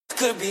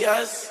could be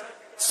us.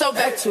 So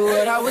back to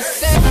what I was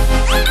saying.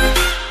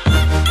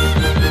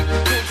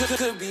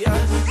 Could be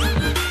us.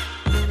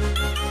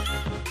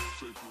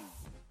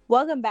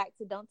 Welcome back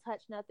to Don't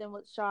Touch Nothing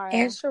with Shara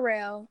and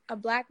Sherelle, a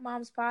Black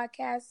Moms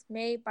podcast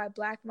made by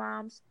Black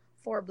Moms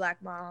for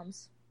Black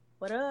Moms.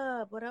 What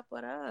up? What up?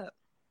 What up?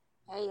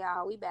 Hey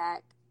y'all, we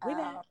back.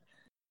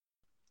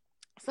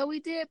 So we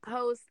did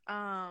post,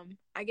 I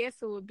guess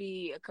it would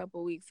be a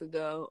couple weeks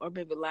ago or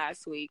maybe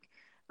last week,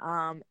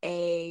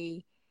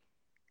 a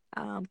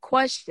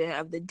question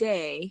of the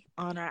day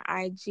on our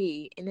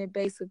IG, and it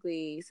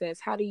basically says,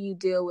 how do you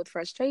deal with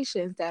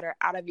frustrations that are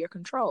out of your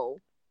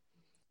control?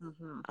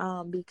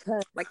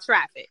 Because like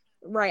traffic,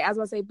 right? I was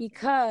gonna say,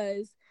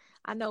 because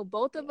I know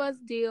both of us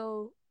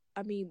deal.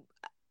 I mean,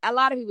 a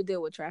lot of people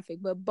deal with traffic,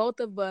 but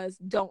both of us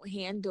don't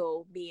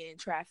handle being in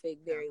traffic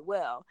very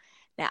well.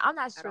 Now, I'm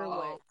not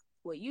sure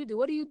what you do.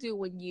 What do you do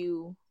when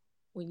you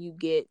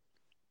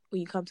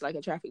come to like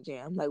a traffic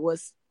jam? Like,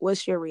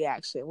 what's your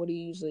reaction? What do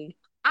you usually?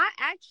 I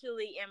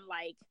actually am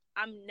like,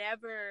 I'm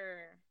never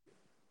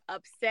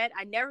upset.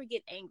 I never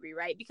get angry,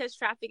 right? Because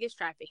traffic is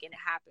traffic and it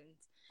happens.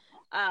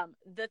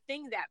 The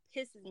thing that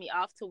pisses me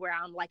off to where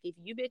I'm like, if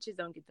you bitches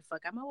don't get the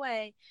fuck out my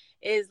way,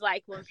 is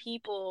like when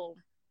people,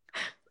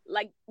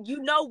 like,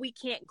 we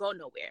can't go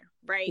nowhere,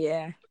 right?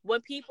 Yeah.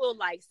 When people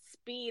like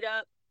speed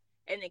up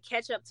and then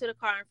catch up to the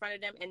car in front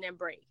of them and then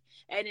brake,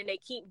 and then they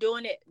keep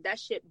doing it,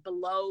 that shit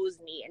blows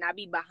me, and I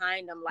be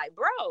behind them like,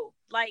 bro,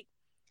 like,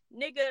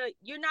 nigga,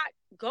 you're not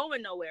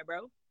going nowhere,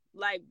 bro.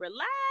 Like,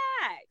 relax.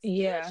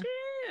 Yeah.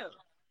 Chill.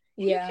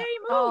 Yeah. You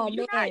can't move. Oh,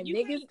 You man.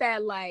 Niggas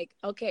that like,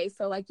 okay,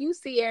 so like you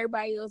see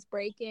everybody else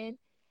breaking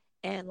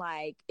and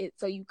like it,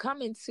 so you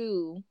come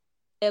into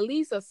at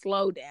least a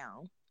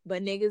slowdown,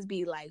 but niggas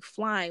be like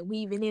flying,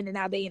 weaving in and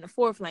out. They in the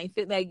fourth lane.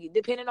 Like,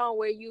 depending on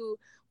where you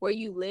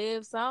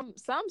live, some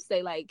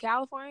say like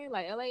California,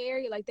 like LA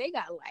area, like they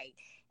got like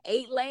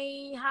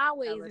 8-lane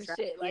highways and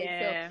shit. Like,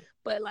 yeah. So,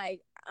 but like,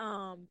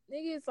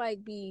 niggas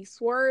like be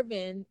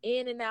swerving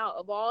in and out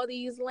of all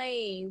these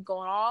lanes,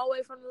 going all the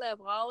way from the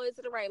left, all the way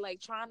to the right, like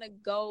trying to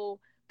go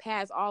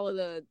past all of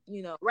the,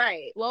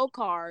 right, slow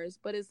cars.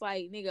 But it's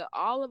like, nigga,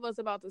 all of us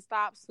about to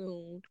stop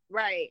soon.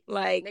 Right.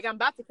 Like, nigga, I'm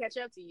about to catch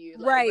up to you.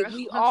 Like, right. Bro,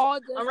 We all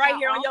just I'm right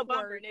here on your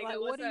bumper, nigga. Like,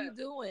 what are you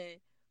doing?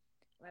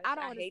 I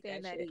don't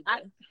understand that either.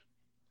 I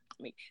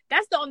mean,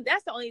 that's the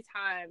only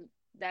time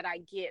that I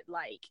get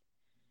like,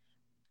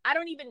 I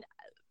don't even.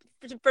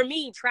 For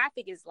me,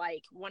 traffic is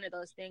like one of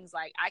those things.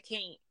 Like, I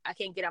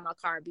can't get out my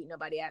car and beat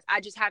nobody ass. I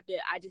just have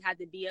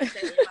to be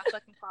upset in my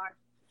fucking car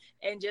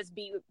and just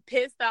be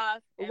pissed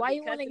off. Why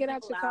you want to get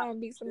out your car and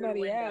beat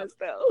somebody ass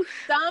though?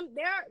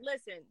 There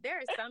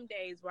are some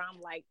days where I'm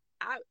like,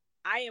 I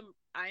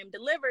am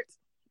delivered.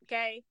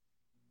 Okay,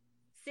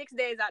 6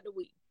 days out the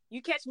week.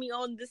 You catch me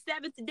on the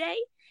 7th day,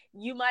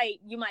 you might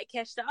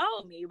catch the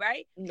O me,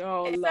 right?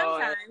 No, and Lord.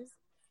 Sometimes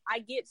I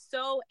get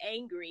so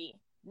angry.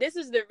 This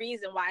is the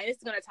reason why, and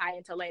it's going to tie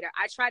into later.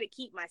 I try to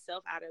keep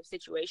myself out of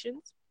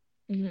situations.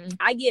 Mm-hmm.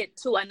 I get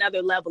to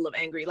another level of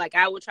angry. Like,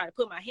 I will try to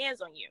put my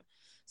hands on you.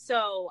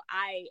 So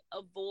I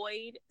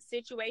avoid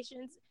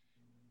situations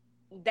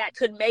that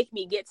could make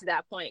me get to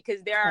that point.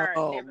 Because there are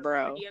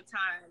plenty of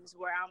times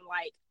where I'm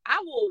like, I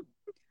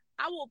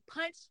will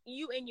punch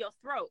you in your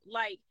throat.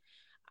 Like,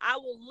 I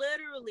will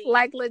literally,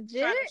 like,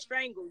 legit try to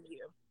strangle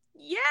you.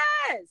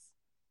 Yes.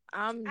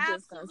 I'm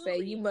just gonna say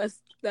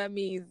that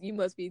means you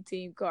must be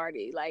Team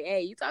Cardi. Like,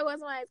 hey, you talk about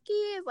somebody's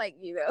kids, like,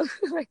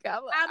 like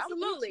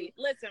absolutely.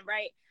 Listen,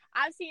 right?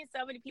 I've seen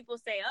so many people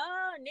say,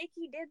 "Oh,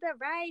 Nicki did the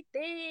right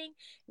thing.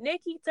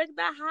 Nicki took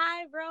the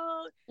high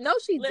road." No,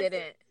 she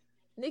didn't.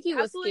 Nicki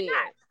was scared.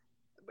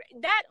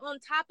 Not. That on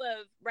top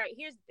of, right?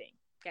 Here's the thing.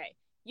 Okay,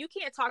 you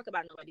can't talk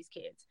about nobody's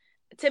kids.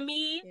 To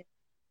me,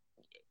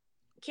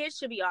 kids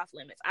should be off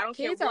limits. I don't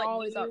care. Kids are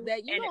always off.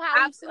 That you know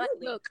how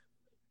look.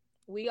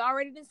 We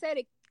already done said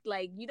it.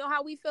 Like, you know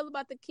how we feel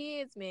about the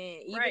kids,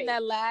 man. Even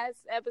that last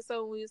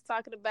episode when we was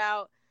talking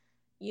about,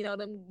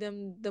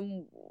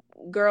 them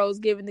girls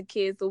giving the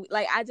kids.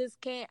 Like, I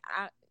just can't.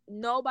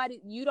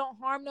 Nobody. You don't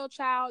harm no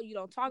child. You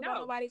don't talk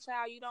about nobody's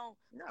child. You don't.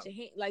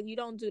 Like, you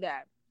don't do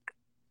that.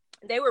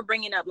 They were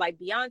bringing up like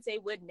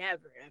Beyonce would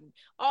never, and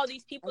all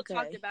these people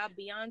talked about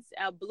Beyonce,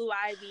 Blue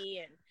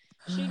Ivy,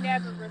 and she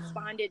never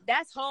responded.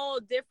 That's whole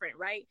different,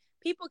 right?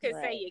 People can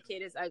say your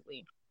kid is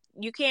ugly.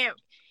 You can't.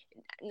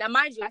 Now,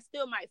 mind you, I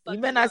still might fuck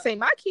you better not say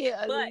my kid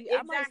ugly. But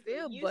I might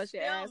still bust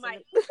your ass. You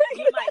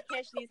might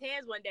catch these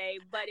hands one day,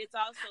 but it's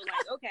also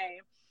like, okay,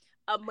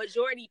 a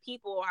majority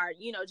people are,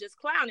 just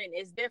clowning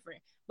is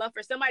different. But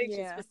for somebody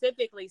to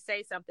specifically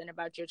say something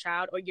about your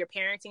child or your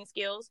parenting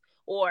skills,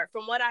 or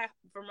from what I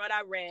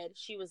read,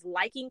 she was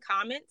liking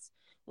comments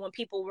when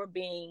people were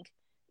being,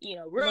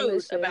 rude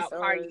malicious about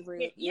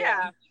Cardi.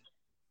 Yeah.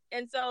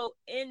 And so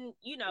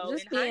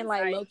just being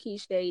like low key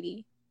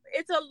shady.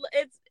 It's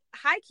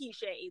high key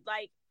shade.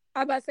 Like,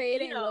 I about to say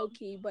it ain't low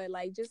key, but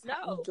like just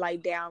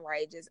like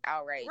downright, just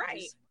outright,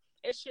 right?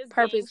 It's just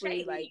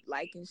purposely like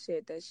liking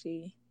shit that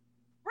she.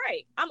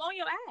 Right, I'm on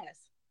your ass.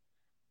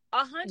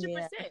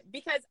 100%.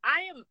 Because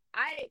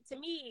to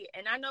me,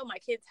 and I know my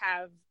kids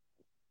have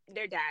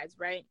their dads,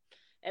 right?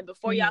 And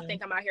before y'all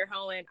think I'm out here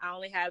hoeing, I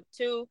only have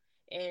 2.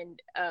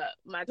 And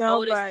my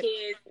oldest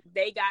kids,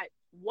 they got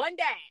one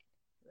dad.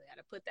 I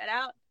gotta put that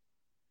out.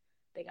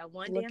 They got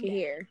one damn dad. Look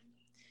here.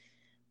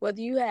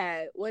 Whether you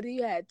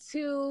had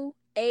 2,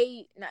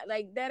 8, not,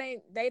 like that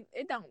ain't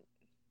it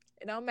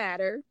don't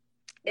matter.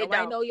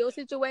 Nobody know your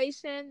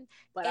situation.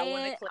 But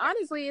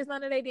honestly, it's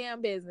none of their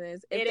damn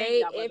business.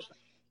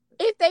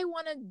 If they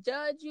want to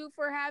judge you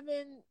for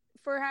having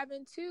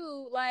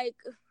 2, like,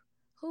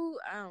 who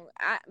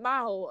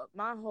my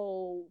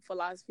whole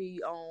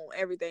philosophy on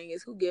everything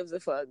is who gives a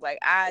fuck. Like,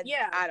 I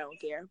don't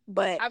care.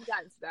 But I've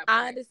gotten to that point.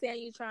 I understand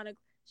you trying to.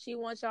 She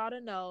wants y'all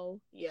to know.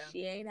 Yeah,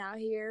 she ain't out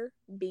here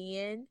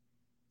being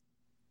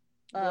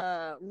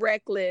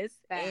reckless.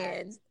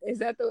 And is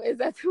that the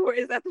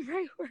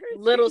right word?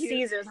 Little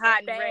Caesar's hot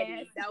and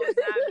ready. That was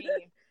not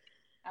me.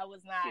 I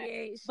was not.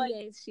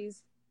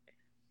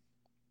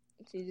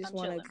 She just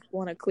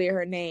want to clear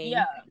her name.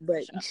 Yeah,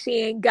 but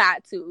she ain't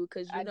got to,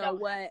 because you know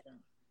what?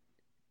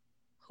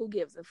 Who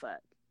gives a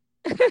fuck?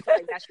 I feel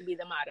like that should be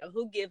the motto.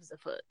 Who gives a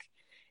fuck,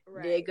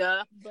 right.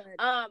 Nigga? But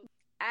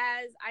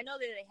as I know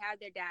that they have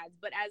their dads,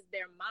 but as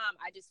their mom,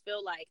 I just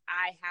feel like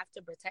I have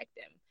to protect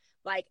them.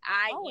 Like,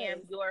 I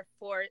am your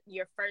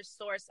first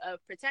source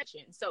of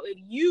protection. So if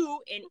you,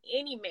 in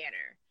any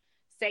manner,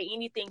 say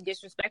anything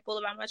disrespectful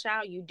about my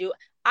child, you do.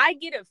 I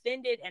get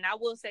offended, and I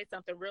will say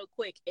something real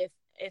quick. If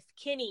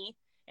Kenny,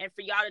 and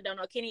for y'all that don't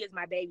know, Kenny is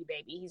my baby.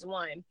 He's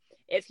 1.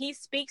 If he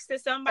speaks to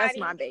somebody, that's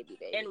my baby.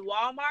 In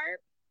Walmart,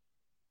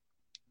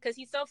 because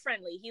he's so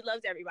friendly, he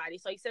loves everybody,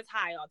 so he says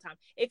hi all the time.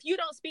 If you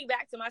don't speak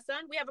back to my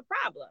son, we have a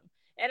problem,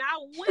 and I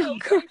will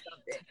say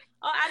something.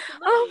 Oh,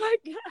 absolutely. Oh my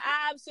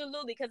God,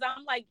 absolutely. Because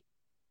I'm like,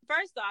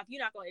 first off,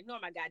 you're not going to ignore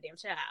my goddamn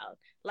child.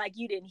 Like,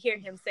 you didn't hear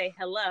him say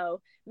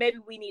hello. Maybe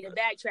we need to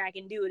backtrack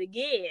and do it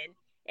again,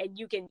 and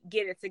you can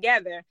get it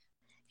together.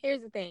 Here's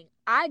the thing.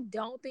 I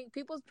don't think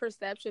people's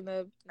perception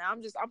of, now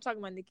I'm talking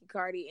about Nikki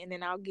Cardi, and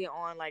then I'll get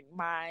on like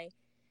my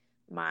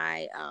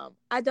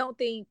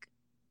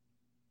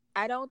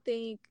I don't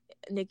think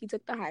Nikki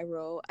took the high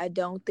road. I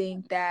don't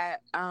think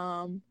that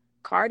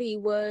Cardi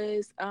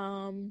was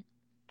a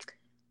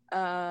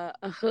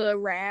hood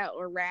rat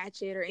or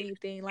ratchet or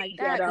anything like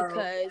that,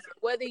 because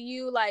whether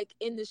you like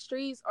in the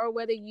streets or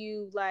whether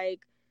you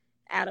like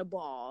at a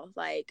ball,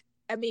 like,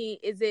 I mean,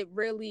 is it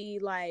really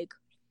like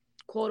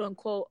quote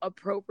unquote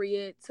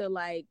appropriate to,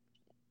 like,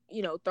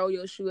 you know, throw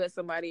your shoe at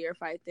somebody or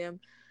fight them?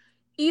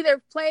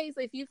 Either place,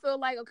 if you feel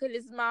like, okay,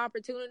 this is my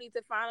opportunity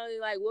to finally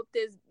like whoop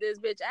this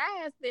bitch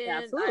ass, then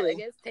I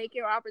guess take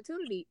your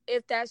opportunity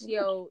if that's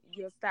your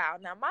style.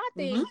 Now my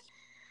thing,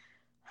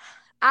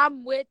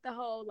 I'm with the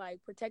whole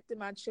like protecting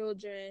my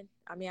children.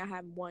 I mean, I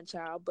have 1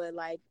 child, but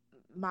like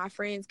my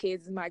friends'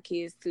 kids is my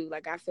kids too.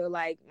 Like, I feel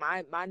like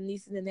my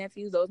nieces and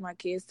nephews, those are my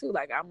kids too.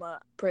 Like, I'ma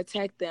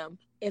protect them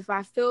if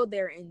I feel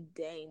they're in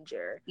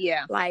danger.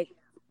 Yeah. Like,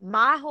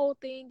 my whole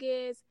thing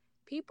is,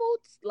 people,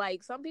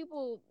 like, some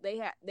people, they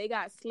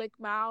got slick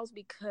mouths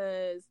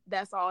because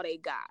that's all they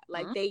got.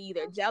 Like, they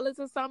either jealous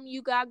of something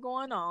you got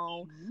going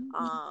on,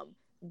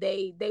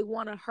 they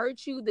want to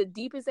hurt you the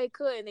deepest they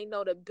could, and they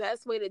know the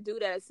best way to do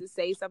that is to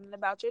say something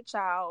about your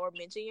child or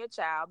mention your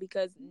child,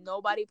 because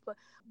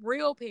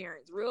real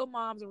parents, real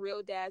moms and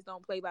real dads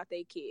don't play about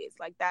their kids.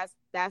 Like, that's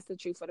the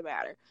truth of the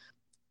matter.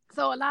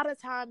 So a lot of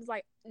times,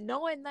 like,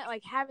 knowing that,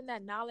 like, having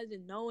that knowledge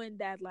and knowing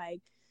that, like,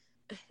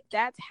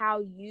 that's how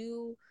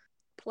you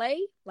play,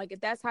 like, if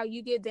that's how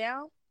you get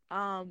down,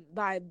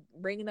 by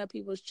bringing up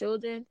people's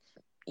children,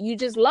 you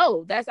just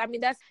low.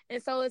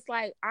 And so it's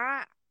like,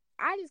 I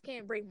just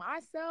can't bring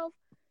myself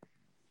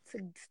to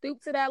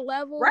stoop to that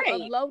level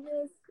of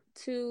lowness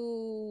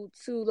to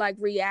like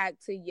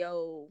react to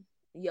yo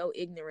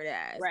ignorant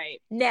ass.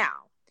 Right. Now,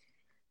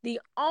 the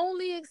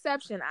only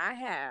exception I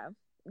have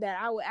that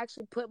I would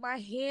actually put my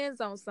hands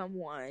on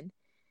someone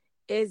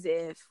is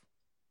if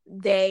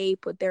they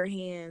put their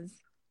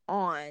hands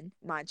on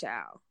my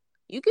child.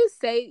 You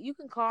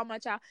can call my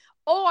child,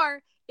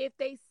 or if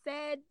they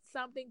said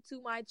something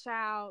to my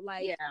child,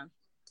 like,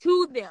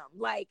 to them,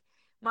 like,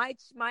 my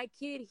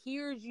kid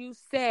hears you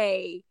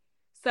say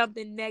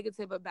something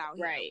negative about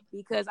him, right?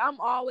 Because I'm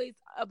always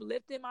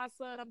uplifting my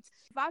son.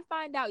 If I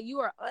find out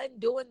you are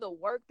undoing the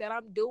work that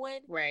I'm doing,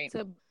 right,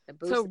 to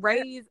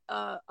raise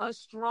a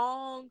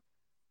strong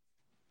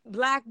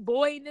Black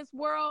boy in this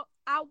world,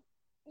 I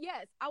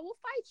will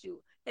fight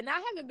you. And I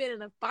haven't been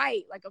in a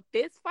fight, like a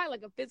fist fight,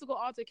 like a physical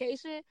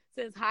altercation,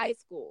 since high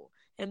school.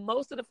 And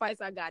most of the fights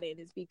I got in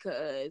is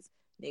because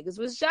niggas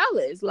was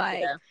jealous.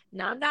 Like,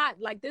 now I'm not,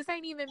 like, this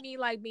ain't even me,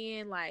 like,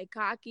 being, like,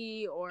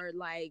 cocky or,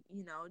 like,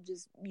 you know,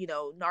 just, you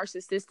know,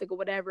 narcissistic or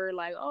whatever.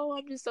 Like, oh,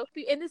 I'm just so...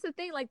 And it's the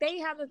thing, like, they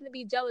ain't have nothing to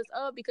be jealous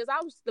of, because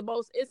I was the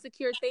most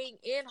insecure thing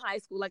in high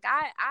school. Like,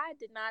 I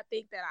did not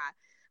think that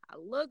I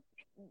looked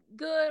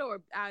good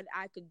or I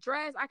could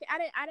dress. I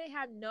didn't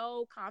have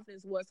no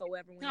confidence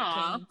whatsoever when it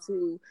came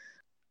to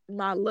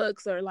my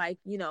looks or, like,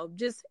 you know,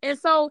 just... And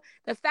so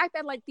the fact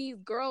that, like, these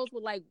girls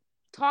would, like,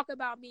 talk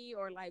about me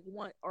or like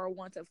want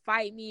to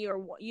fight me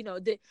or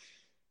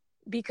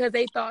because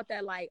they thought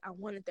that like I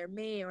wanted their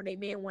man or their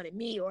man wanted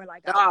me or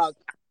like I was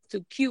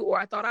too cute or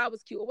I thought I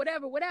was cute or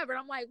whatever. And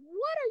I'm like,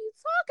 what are you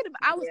talking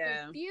about? I was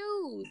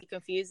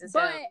confused.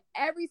 But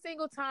every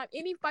single time,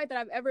 any fight that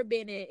I've ever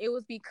been in, it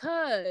was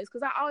because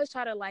I always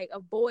try to like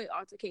avoid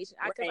altercation.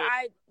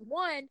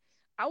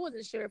 I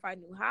wasn't sure if I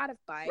knew how to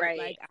fight. Right.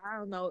 Like, I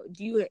don't know.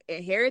 Do you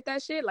inherit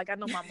that shit? Like, I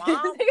know my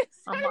mom.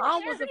 My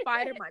mom was a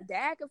fighter. My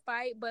dad could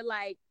fight. But,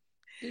 like,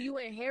 do you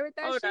inherit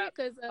that shit?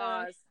 Because,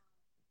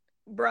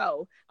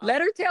 bro,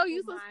 let her tell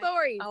you some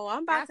stories. Oh,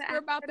 I'm about to ask her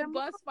about the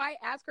bus fight.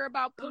 Ask her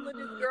about pulling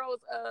this girl's,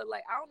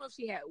 like, I don't know if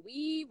she had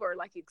weave or,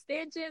 like,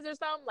 extensions or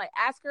something. Like,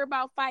 ask her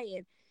about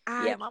fighting.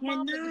 My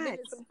mom has been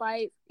in some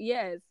fights.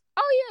 Yes.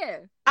 Oh, yeah.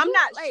 I'm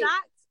not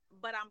shocked,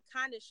 but I'm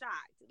kind of shocked.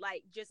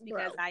 Like, just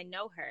because I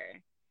know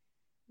her.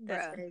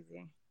 That's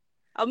crazy.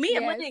 Oh, me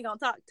and Money ain't gonna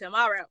talk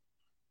tomorrow.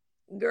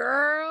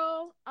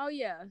 Girl. Oh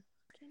yeah.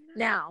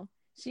 Now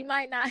she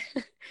might not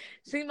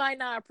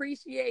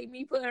appreciate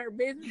me putting her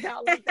business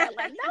out like that.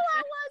 Like, no,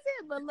 I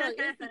wasn't. But look,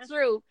 it's the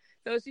truth.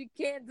 So she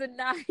can't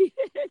deny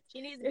it. She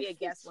needs to be a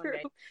guest one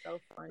day. So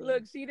funny.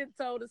 Look, she done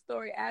told the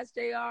story. Ask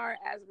JR,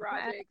 ask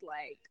Roderick.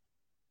 Like,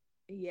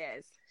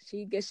 yes,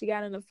 she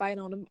got in a fight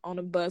on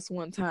a bus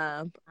one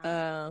time.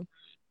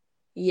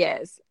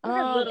 Yes.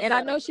 And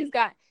I know she's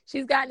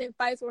gotten in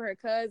fights with her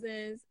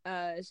cousins.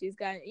 She's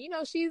gotten,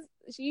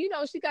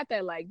 she got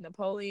that like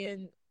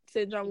Napoleon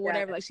syndrome or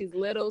whatever. Like, she's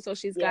little, so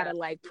she's got to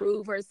like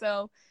prove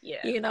herself. Yeah.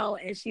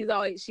 And she's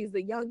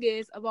the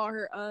youngest of all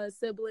her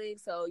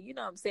siblings. So, you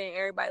know what I'm saying?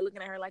 Everybody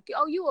looking at her like,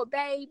 oh, you a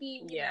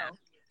baby. You know?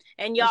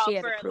 And y'all,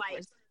 for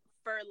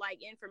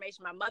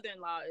information, my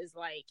mother-in-law is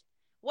like,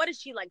 what is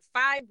she, like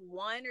 5'1"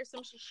 or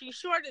something? She's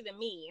shorter than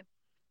me.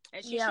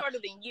 And she's shorter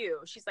than you.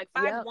 She's like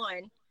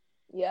 5'1".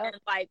 Yeah. And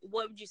like,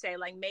 what would you say?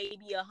 Like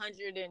maybe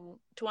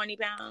 120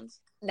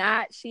 pounds?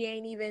 She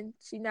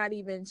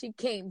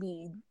can't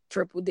be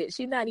triple digit.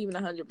 She's not even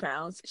 100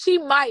 pounds. She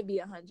might be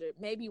 100,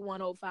 maybe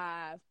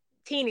 105.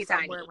 Teeny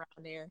tiny. Somewhere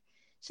around there.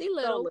 She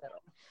little. So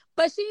little.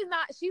 But she's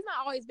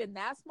not always been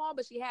that small,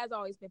 but she has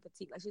always been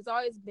petite. Like, she's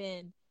always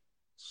been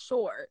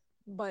short.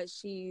 But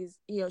she's,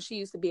 she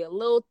used to be a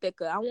little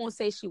thicker. I won't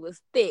say she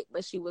was thick,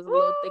 but she was a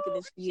little thicker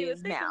than she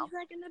is now.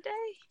 Back in the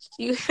day.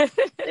 She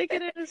thicker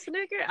than a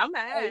Snicker. I'm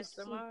gonna ask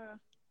tomorrow.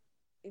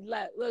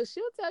 Like, look,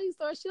 she'll tell you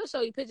stories. She'll show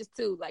you pictures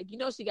too. Like,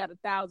 she got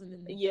 1,000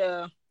 in there.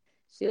 Yeah.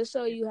 She'll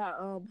show you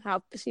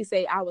how she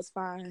say I was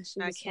fine.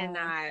 I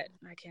cannot.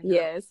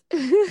 Yes.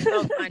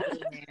 So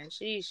funny, man.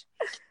 Sheesh.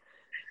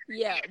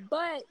 Yeah,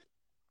 but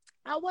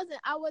I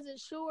wasn't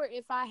sure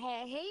if I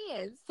had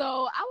hands. So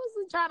I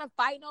wasn't trying to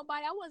fight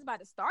nobody. I wasn't about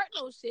to start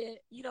no shit.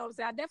 You know what I'm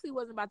saying? I definitely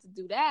wasn't about to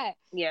do that.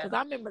 Yeah. Because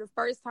I remember the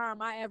first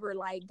time I ever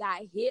like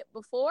got hit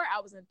before.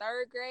 I was in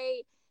 3rd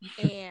grade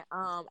and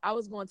I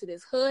was going to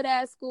this hood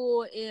ass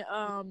school in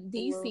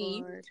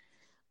DC.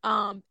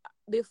 Lord.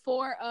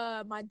 Before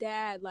my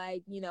dad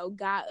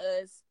got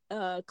us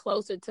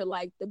closer to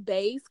like the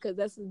base, because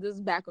this is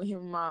back when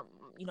him and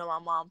my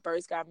mom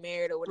first got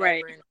married or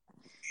whatever.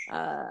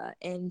 Right.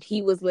 And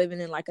he was living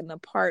in like an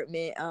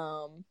apartment,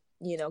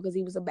 because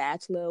he was a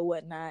bachelor or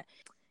whatnot.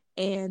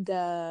 And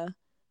when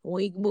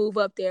we move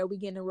up there, we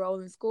get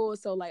enrolled in school.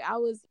 So like I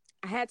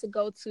had to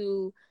go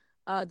to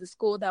the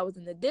school that was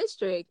in the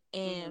district,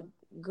 and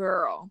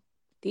girl,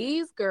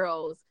 these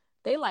girls,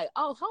 they like,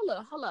 oh, hold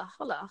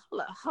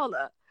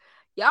up.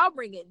 Y'all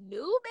bringing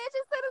new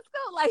bitches to the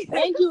school, like,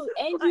 and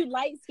you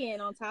light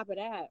skin on top of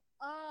that.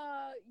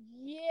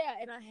 Yeah,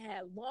 and I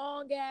had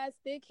long ass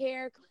thick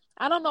hair.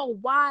 I don't know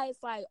why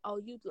it's like, oh,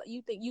 you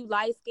think you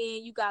light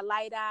skin, you got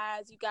light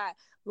eyes, you got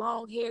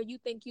long hair, you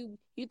think you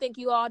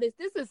all this.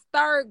 This is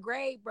 3rd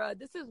grade, bro.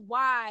 This is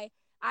why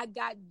I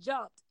got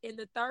jumped in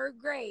the 3rd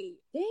grade.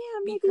 Damn,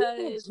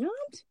 because you got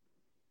jumped,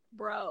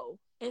 bro.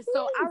 And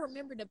so I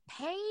remember the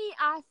pain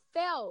I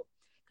felt.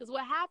 Because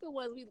what happened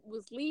was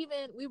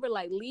we were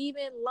like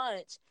leaving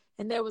lunch,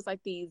 and there was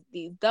like these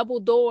double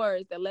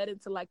doors that led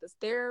into like the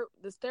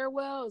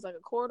stairwell. It was like a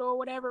corridor or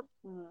whatever.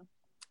 Mm-hmm.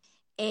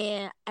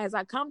 And as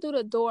I come through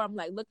the door, I'm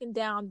like looking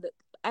down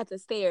at the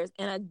stairs,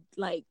 and a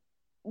like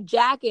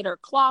jacket or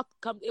cloth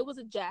comes. It was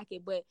a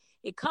jacket, but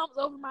it comes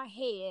over my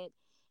head.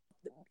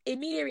 The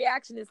immediate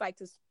reaction is like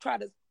to try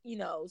to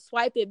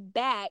swipe it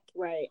back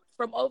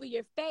from over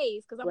your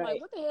face, because I'm like,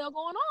 what the hell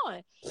going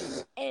on?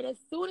 And as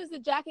soon as the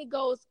jacket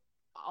goes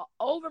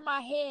over my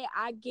head,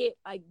 I get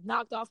like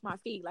knocked off my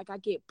feet, like I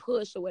get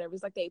pushed or whatever.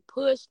 It's like they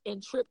pushed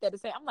and tripped at the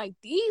same. I'm like,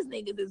 these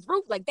niggas is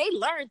roof, like they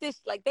learned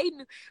this, like they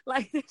knew,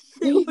 like this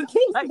shit was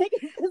like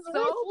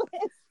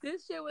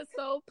this shit was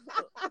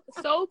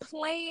so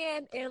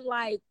planned and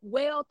like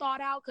well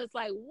thought out. Because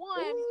like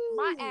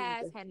my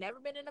ass had never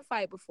been in a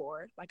fight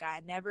before, like I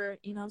had never,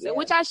 you know what I'm saying,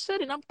 which I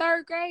shouldn't. I'm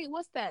 3rd grade.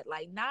 What's that,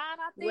 like 9, I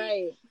think?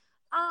 Right.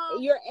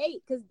 You're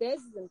 8 because Des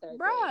is in 3rd grade.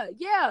 Bruh,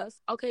 yes.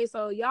 Okay,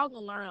 so y'all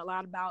gonna learn a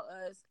lot about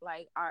us,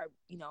 like our,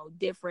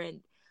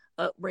 different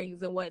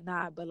upbringings and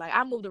whatnot. But like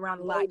I moved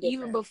around a lot,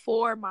 even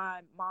before my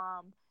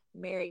mom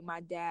married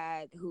my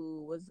dad,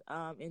 who was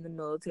in the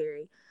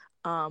military,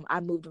 I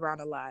moved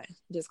around a lot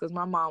just because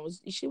my mom was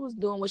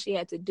doing what she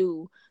had to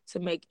do to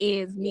make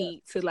ends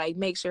meet, to like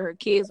make sure her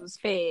kids was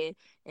fed,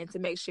 and to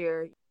make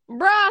sure,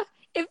 bruh,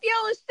 if you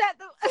don't shut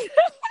the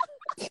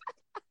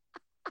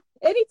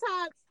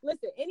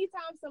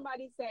anytime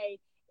somebody say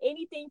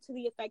anything to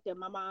the effect of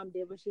my mom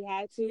did what she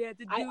had to,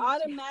 I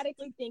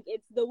automatically think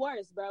it's the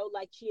worst, bro.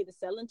 Like, she either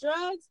selling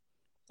drugs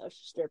or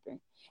she's stripping.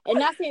 And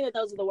not saying that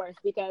those are the worst,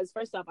 because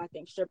first off, I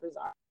think strippers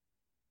are.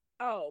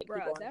 Oh,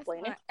 bro, that's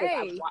not.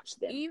 Hey, watch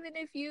them. Even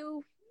if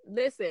you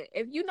listen,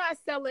 if you're not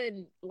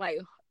selling like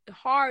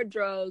hard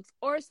drugs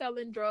or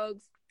selling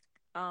drugs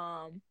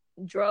to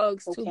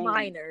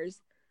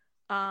minors,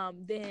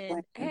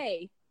 then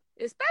hey,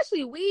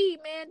 especially weed,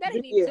 man, that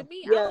ain't even, to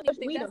me, I don't even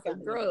think that's a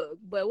drug,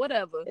 but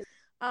whatever.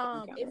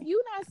 If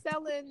you're not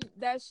selling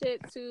that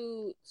shit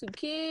to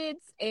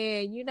kids,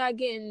 and you're not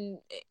getting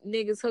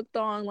niggas hooked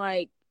on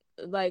like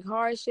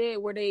hard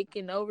shit where they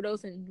can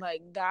overdose and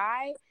like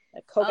die,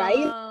 like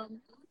cocaine,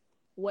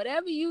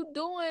 whatever you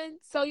doing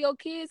so your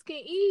kids can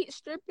eat,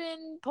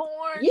 stripping,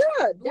 porn,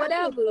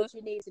 whatever what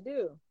you need to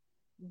do.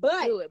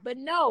 But do it. But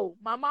no,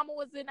 my mama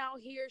wasn't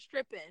out here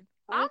stripping.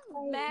 I'm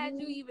mad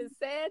you even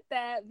said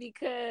that,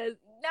 because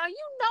now you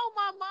know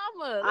my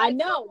mama. Like, I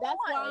know. That's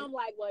why I'm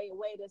like,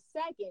 wait a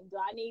second. Do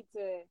I need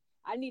to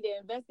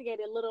investigate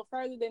it a little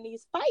further than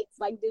these fights?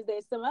 Like, is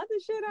there some other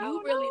shit I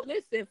don't know?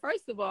 Listen,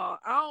 first of all,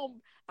 I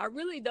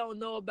really don't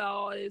know about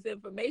all this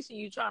information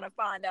you trying to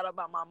find out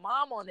about my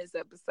mom on this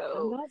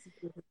episode.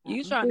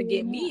 You trying to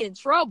get me in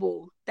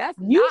trouble. That's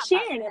you not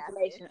sharing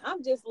information.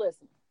 I'm just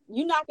listening.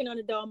 You knocking on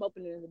the door, I'm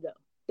opening the door.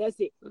 That's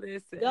it.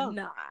 Listen,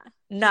 nah.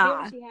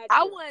 I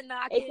wasn't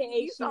knocking.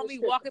 You saw me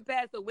walking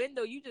past the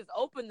window. You just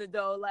opened the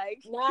door,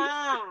 like.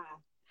 Nah.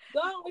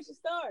 Go on with your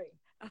story.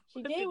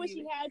 She did what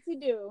she had to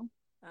do.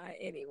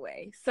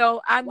 Anyway,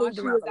 so I moved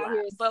around a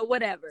lot, but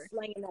whatever.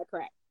 Slinging that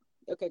crack.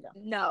 Okay, go.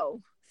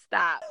 No,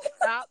 stop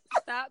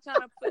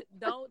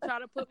don't try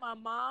to put my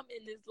mom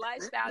in this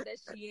lifestyle that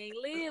she ain't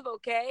live,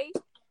 okay?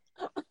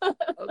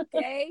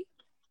 Okay?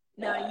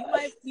 Now, you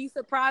might be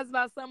surprised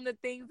about some of the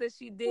things that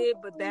she did,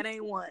 but that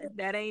ain't one.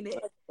 That ain't it.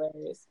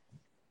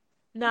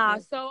 Nah,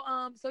 so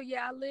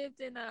yeah,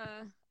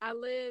 I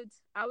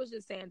was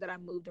just saying that I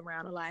moved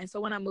around a lot. And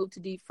so when I moved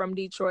from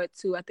Detroit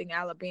to, I think,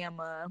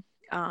 Alabama,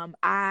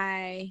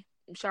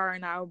 Shara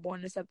and I were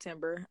born in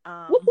September.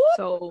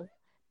 So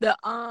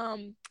I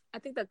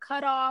think the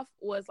cutoff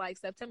was like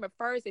September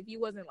 1st. If you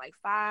wasn't like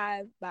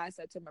 5 by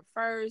September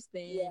 1st,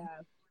 then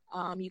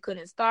you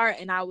couldn't start.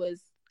 And I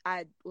was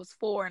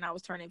 4 and I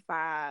was turning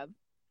 5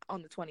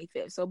 on the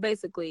 25th. So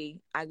basically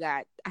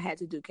I had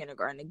to do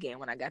kindergarten again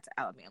when I got to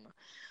Alabama.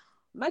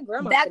 My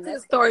grandma. Back to the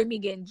story of me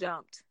getting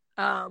jumped.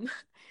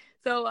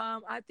 So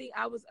I think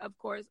I was 9.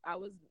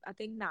 I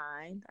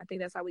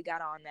think that's how we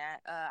got on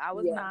that. I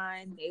was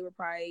 9. They were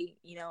probably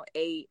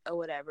 8 or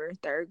whatever,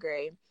 3rd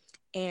grade.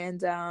 And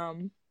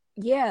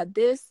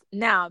this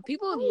now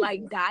people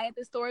like die at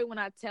the story when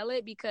I tell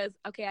it, because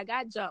I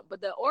got jumped,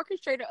 but the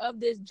orchestrator of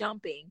this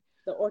jumping.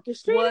 The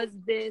orchestrator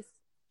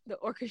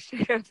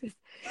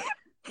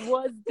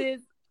was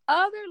this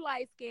other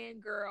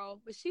light-skinned girl,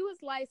 but she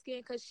was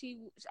light-skinned because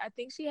I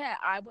think she had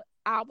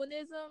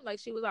albinism, like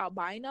she was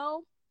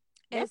albino.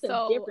 That's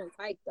a different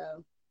type,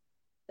 though.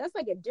 That's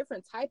like a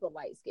different type of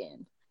light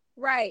skin.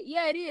 Right.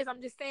 Yeah, it is.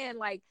 I'm just saying,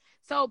 like,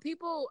 so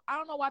people, I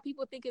don't know why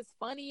people think it's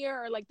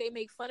funnier, or like they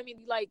make fun of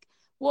me. Like,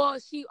 well,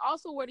 she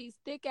also wore these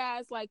thick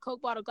ass like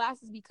Coke bottle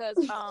glasses because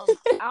I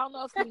don't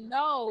know if you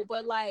know,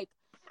 but like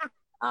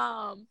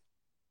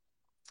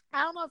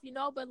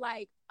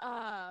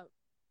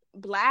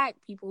black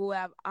people who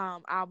have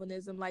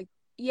albinism, like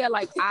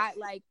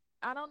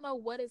I don't know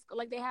what it's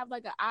like, they have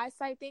like an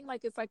eyesight thing,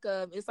 like it's like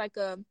a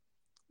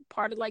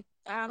part of, like,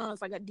 I don't know,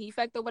 it's like a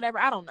defect or whatever,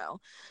 I don't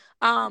know.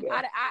 I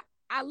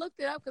looked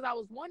it up because I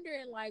was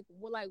wondering why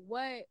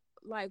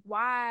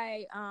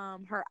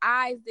her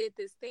eyes did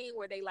this thing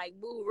where they like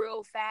move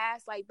real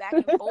fast, like back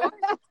and forth.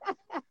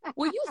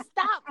 Will you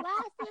stop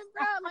laughing,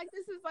 bro? Like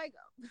this is like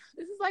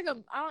is it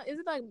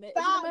a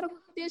medical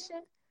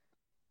condition?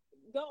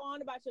 Go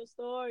on about your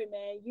story,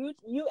 man. You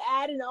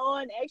adding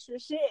on extra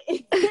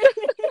shit.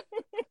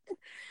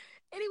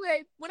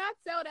 Anyway, when I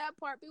tell that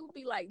part, people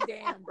be like,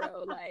 "Damn,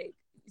 bro!" Like,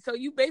 so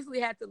you basically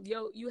had to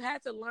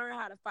learn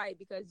how to fight,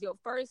 because your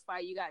first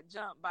fight you got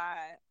jumped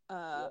by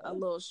a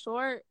little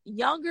short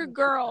younger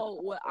girl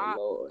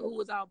who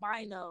was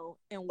albino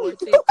and wore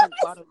thick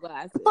bottle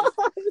glasses.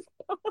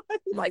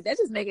 Like, that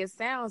just make it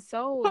sound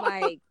so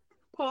like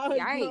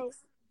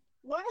yikes.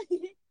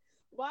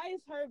 Why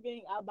is her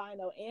being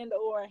albino and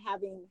or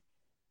having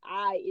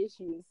eye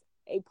issues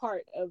a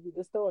part of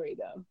the story,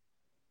 though?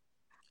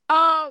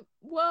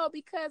 Well,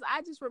 because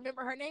I just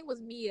remember her name was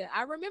Mia.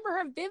 I remember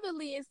her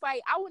vividly. It's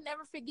like I would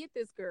never forget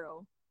this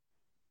girl.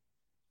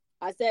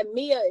 I said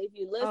Mia, if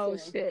you listen. Oh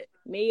shit.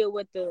 Mia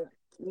with the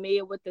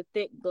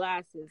thick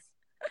glasses.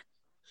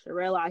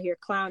 Sherelle out here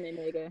clowning,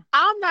 nigga.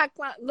 I'm not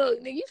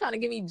look, nigga, you trying to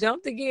get me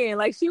jumped again.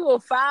 Like, she will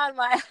find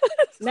my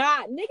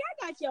Nah, nigga,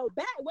 I got your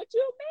back. What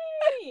you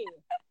mean?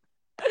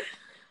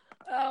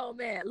 Oh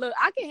man, look,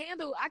 I've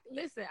learned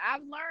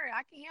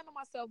I can handle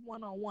myself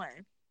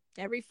one-on-one.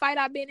 Every fight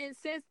I've been in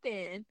since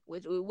then,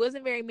 which it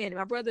wasn't very many.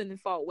 My brother done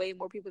fought way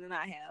more people than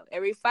I have.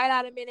 Every fight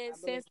I've been in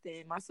since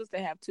then, my sister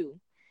have too.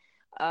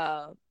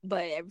 But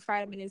every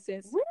fight I've been in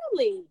since.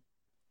 Really?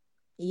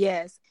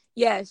 Yes.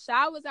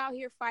 Sha was out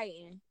here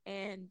fighting,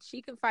 and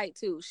she can fight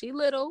too. She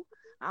little.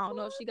 I don't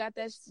know if she got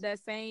that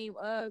same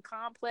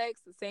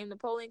complex, the same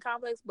Napoleon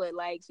complex, but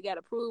like she got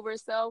to prove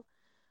herself.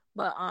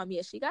 But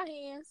yeah, she got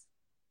hands.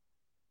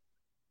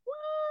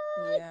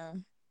 What? Yeah,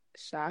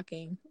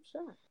 shocking. I'm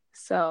shocked.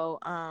 So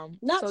I've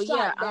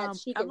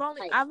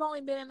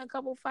only been in a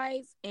couple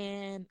fights,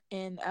 and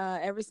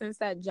ever since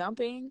that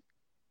jumping,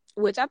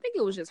 which I think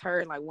it was just her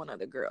and like one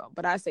other girl,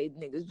 but I say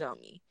niggas jump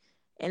me.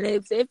 And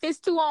if it's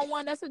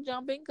 2-on-1, that's a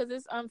jumping because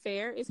it's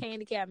unfair. It's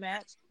handicap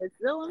match. It's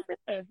still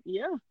unfair.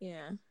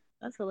 Yeah.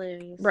 That's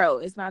hilarious, bro.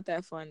 It's not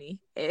that funny.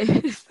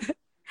 The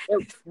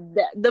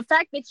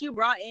fact that you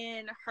brought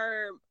in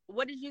her,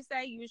 what did you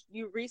say?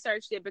 You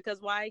researched it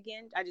because why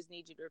again? I just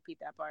need you to repeat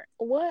that part.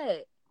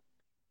 What?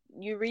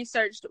 You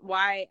researched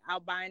why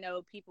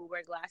albino people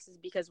wear glasses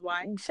because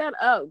why? Shut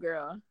up,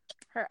 girl.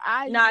 Her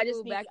eyes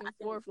move back and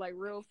forth like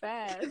real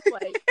fast.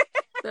 Like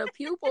the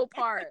pupil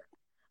part.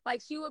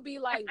 Like she would be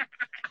like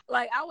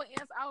I would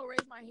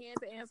raise my hand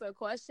to answer a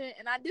question,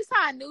 and this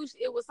how I knew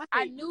it was.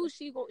 I knew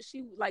she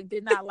like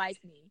did not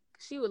like me.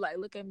 She would like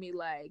look at me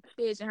like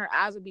bitch, and her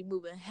eyes would be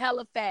moving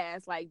hella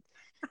fast. Like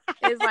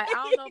it's like I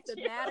don't know if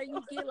the madder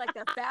you get, like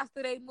the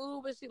faster they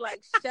move, and she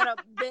like shut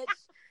up, bitch,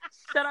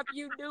 shut up,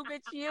 you new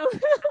bitch, you.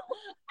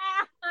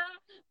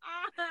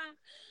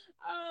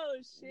 Oh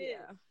shit.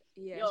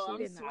 Yeah, yo,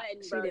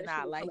 she did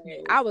not like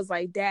me. I was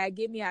like, Dad,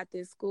 get me out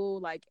this school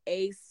like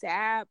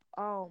ASAP.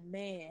 Oh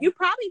man, you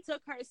probably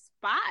took her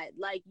spot.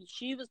 Like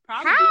she was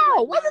probably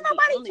how wasn't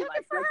nobody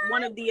checking for her?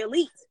 One of the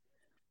elites.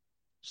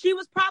 She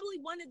was probably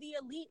one of the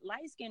elite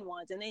light skinned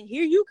ones, and then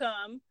here you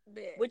come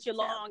with your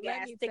long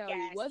ass, thick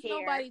ass. Was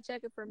nobody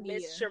checking for Mia?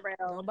 Miss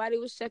Sherelle. Nobody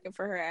was checking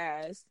for her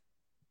ass.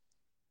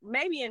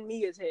 Maybe in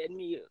Mia's head,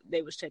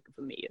 they was checking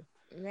for Mia.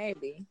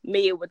 Maybe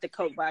Mia with the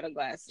Coke bottle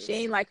glasses. She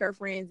ain't like her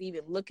friends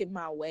even looking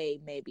my way.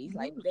 Maybe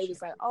like they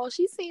was like, oh,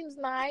 she seems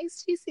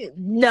nice.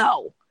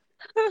 No.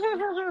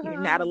 You're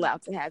not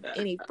allowed to have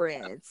any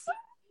friends.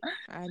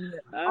 I'm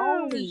the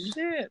only.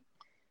 Shit.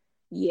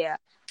 Yeah,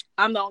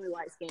 I'm the only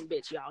light skinned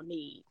bitch y'all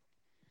need.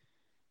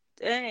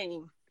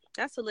 Dang.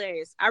 That's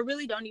hilarious. I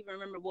really don't even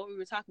remember what we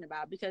were talking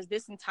about because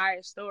this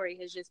entire story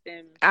has just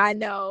been. I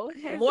know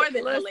more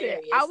than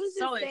hilarious. I was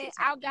just saying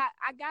I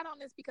got on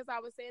this because I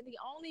was saying the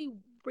only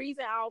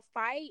reason I'll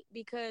fight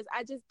because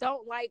I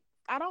don't like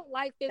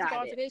physical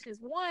altercations.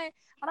 One,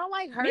 I don't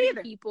like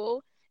hurting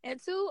people, and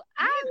two,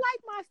 I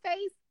like my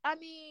face. I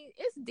mean,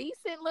 it's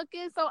decent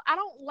looking, so I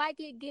don't like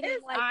it getting you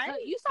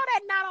saw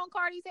that knot on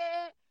Cardi's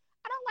head.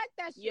 I don't like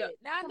that shit. Yep.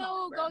 Now I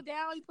know it'll go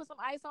down. You put some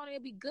ice on it,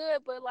 it'll be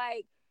good, but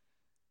like.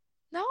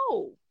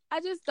 No, I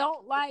just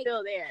don't like.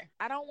 Still there.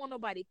 I don't want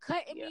nobody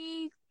cutting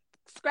me,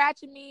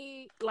 scratching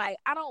me. Like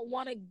I don't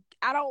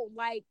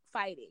like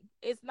fighting.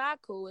 It's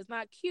not cool. It's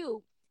not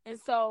cute. And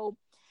so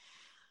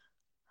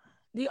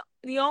the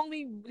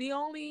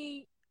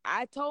only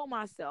I told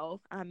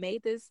myself, I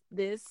made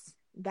this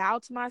vow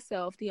to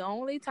myself. The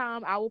only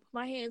time I will put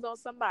my hands on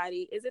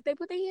somebody is if they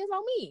put their hands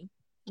on me.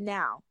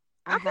 Now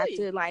I have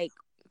to like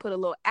put a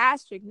little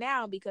asterisk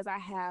now because I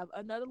have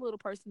another little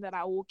person that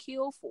I will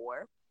kill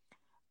for.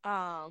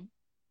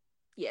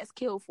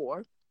 Kill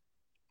for.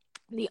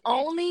 The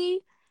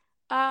only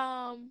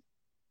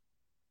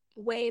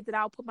way that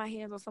I'll put my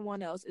hands on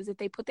someone else is if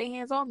they put their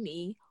hands on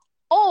me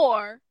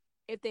or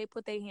if they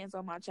put their hands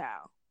on my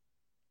child.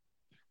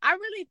 I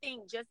really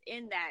think just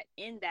in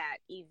that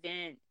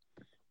event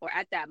or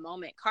at that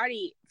moment,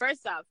 Cardi,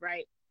 first off,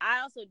 right,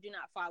 I also do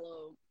not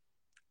follow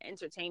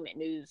entertainment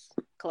news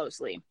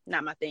closely.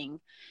 Not my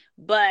thing.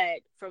 But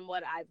from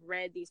what I've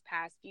read these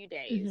past few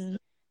days,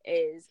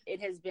 is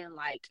it has been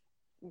like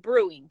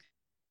brewing.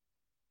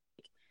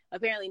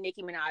 Apparently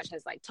Nicki Minaj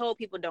has like told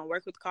people don't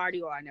work with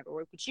Cardi or I never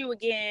work with you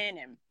again,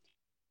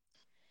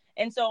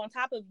 and so on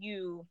top of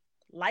you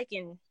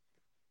liking,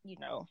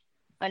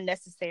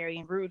 unnecessary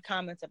and rude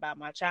comments about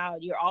my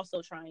child, you're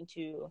also trying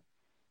to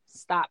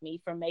stop me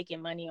from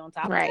making money on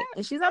top of that.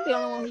 And she's not the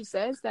only one who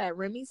says that.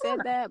 Remy said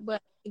that,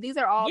 but these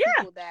are all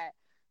people that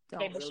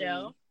don't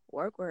really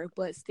work with her,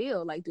 but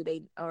still, like, do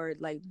they or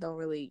like don't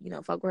really,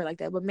 fuck with her like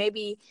that? But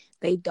maybe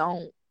they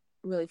don't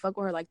really fuck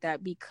with her like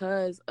that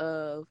because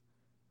of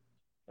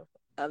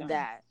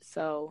that.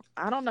 So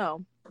I don't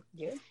know.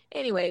 Yeah.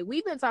 Anyway,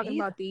 we've been talking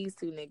about these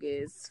two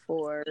niggas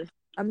for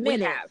a minute.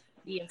 We have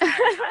the entire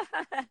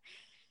time.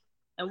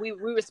 And we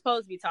were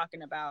supposed to be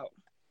talking about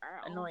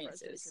our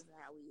annoyances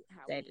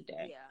day to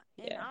day.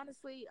 Yeah. And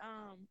honestly,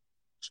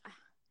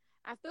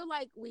 I feel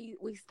like we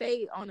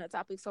stayed on the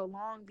topic so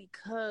long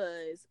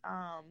because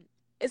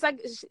it's like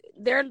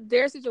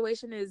their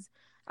situation is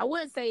I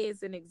wouldn't say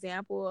it's an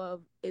example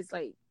of it's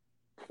like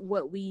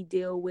what we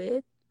deal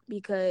with,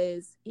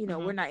 because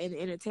we're not in the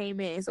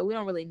entertainment, and so we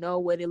don't really know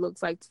what it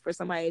looks like for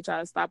somebody to try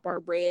to stop our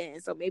bread.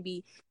 And so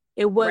maybe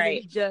it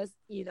wasn't just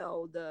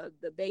the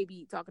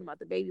baby, talking about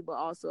the baby, but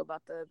also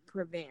about the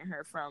preventing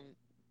her from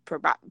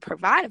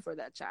providing for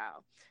that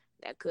child.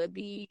 That could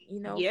be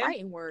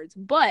fighting words.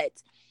 But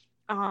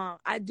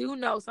I do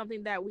know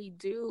something that we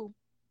do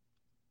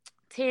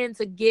tend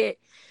to get,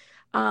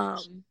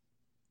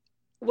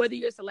 whether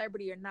you're a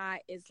celebrity or not,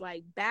 is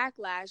like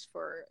backlash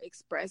for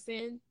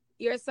expressing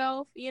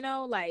yourself,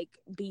 like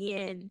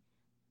being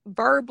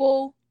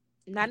verbal,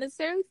 not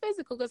necessarily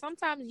physical, because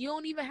sometimes you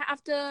don't even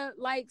have to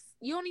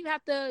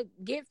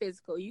get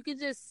physical. You could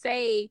just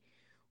say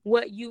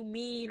what you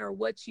mean or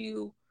what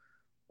you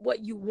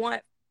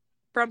want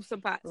from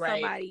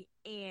somebody,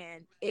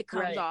 and it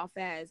comes off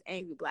as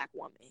angry Black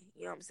woman.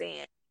 You know what I'm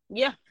saying?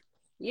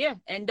 Yeah,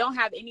 and don't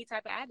have any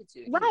type of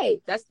attitude.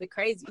 Right. That's the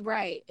crazy.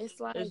 Right. It's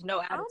like there's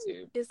no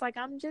attitude. It's like,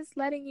 I'm just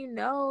letting you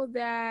know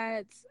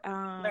that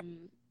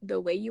the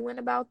way you went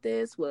about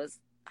this was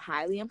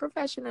highly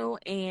unprofessional,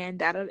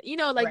 and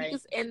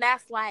and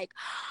that's like,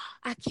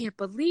 it's I can't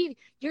believe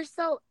you're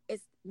so.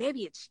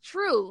 Maybe it's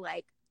true.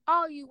 Like,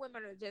 all you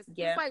women are just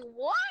it's like,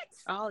 what?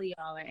 All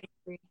y'all are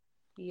angry.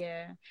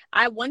 Yeah.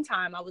 One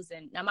time I was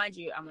in. Now, mind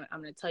you, I'm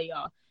gonna tell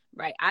y'all.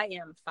 Right, I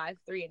am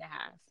 5'3.5".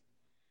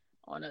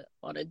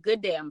 On a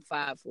good day, I'm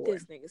 5'4".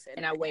 This nigga said,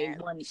 and I weigh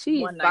one.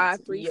 She's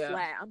 5'3"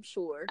 flat. I'm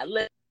sure.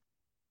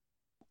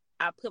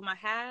 I put my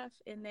half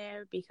in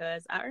there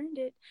because I earned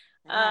it.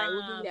 All right,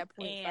 we'll give you that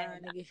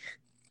 0.5,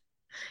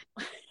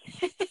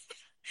 nigga.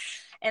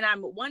 And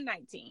I'm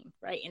 119,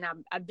 right? And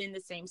I've been the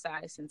same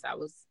size since I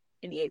was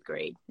in the 8th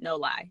grade. No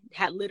lie,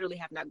 literally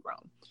have not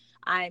grown.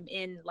 I'm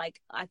in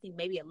I think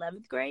maybe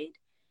 11th grade,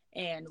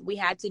 and we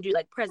had to do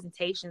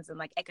presentations in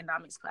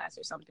economics class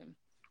or something.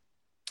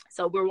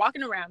 So we're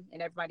walking around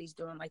and everybody's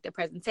doing their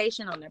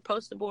presentation on their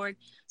poster board.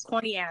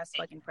 Corny ass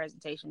fucking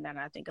presentation now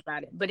that I think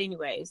about it. But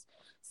anyways,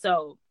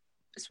 so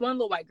this one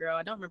little white girl,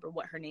 I don't remember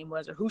what her name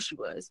was or who she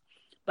was,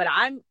 but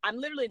I'm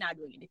literally not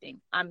doing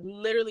anything. I'm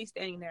literally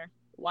standing there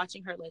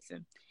watching her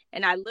listen.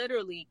 And I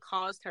literally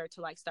caused her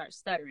to start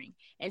stuttering.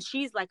 And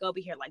she's over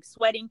here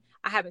sweating.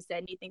 I haven't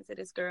said anything to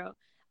this girl.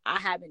 I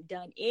haven't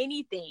done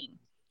anything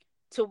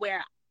to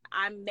where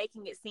I'm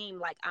making it seem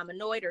like I'm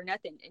annoyed or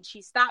nothing. And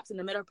she stops in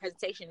the middle of the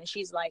presentation and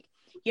she's like,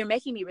 "You're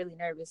making me really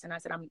nervous." And I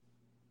said, "I'm not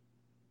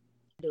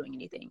doing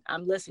anything.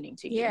 I'm listening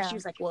to you." Yeah. And she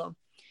was like, "Well,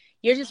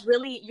 you're just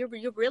really, you're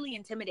really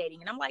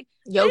intimidating." And I'm like,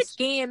 "Your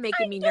skin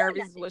making me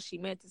nervous," is what she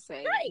meant to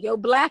say. Right. Your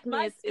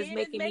blackness is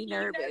making me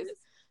nervous.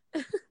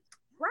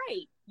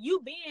 Right. You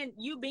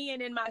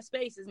being in my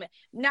space is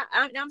now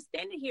I'm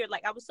standing here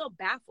I was so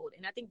baffled.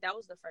 And I think that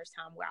was the first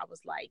time where I was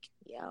like,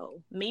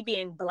 yo, me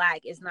being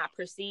Black is not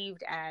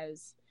perceived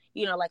as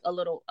a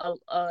little an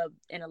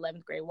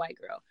 11th grade white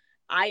girl.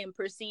 I am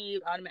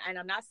perceived, and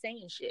I'm not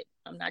saying shit.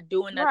 I'm not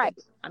doing nothing. Right.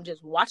 I'm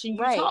just watching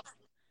you talk,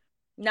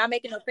 not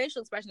making a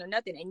facial expression or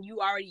nothing. And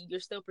you're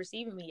still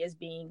perceiving me as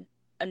being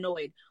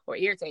annoyed or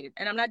irritated,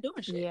 and I'm not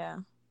doing shit. Yeah.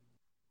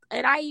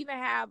 And I even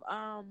have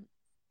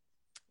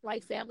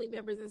family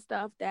members and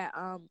stuff that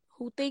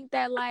who think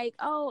that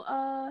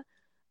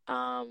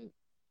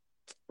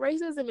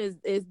racism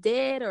is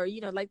dead, or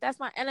that's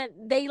not, and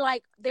they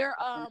they're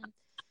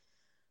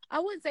I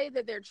wouldn't say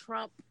that they're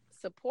Trump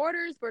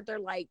supporters, but they're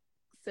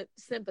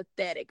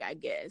sympathetic, I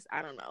guess.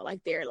 I don't know.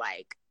 They're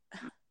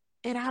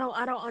and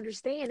I don't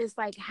understand. It's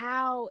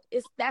how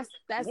it's that's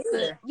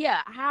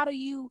how do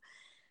you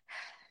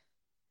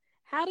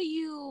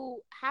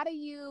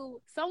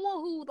someone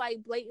who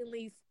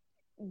blatantly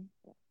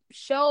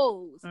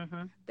shows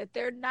that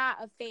they're not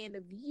a fan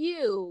of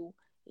you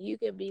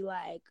can be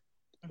well,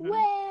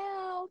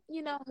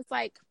 it's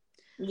I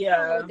don't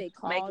know what they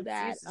call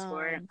that.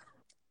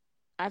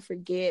 I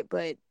forget,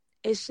 but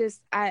it's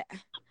just I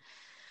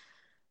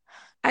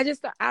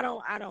don't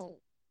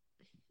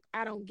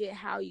get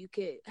how you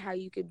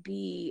could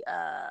be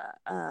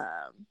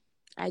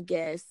I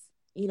guess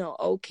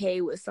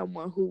okay with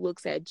someone who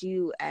looks at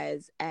you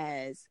as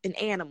an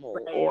animal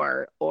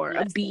or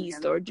a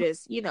beast or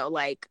just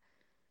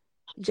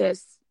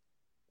just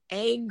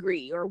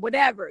angry or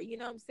whatever, you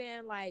know what I'm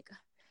saying?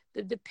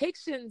 The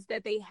depictions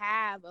that they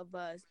have of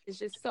us is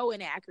just so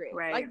inaccurate.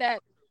 Right.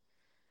 That.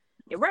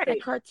 You're right. The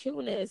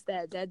cartoonist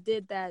that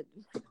did the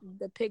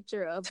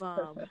picture of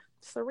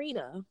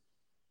Serena.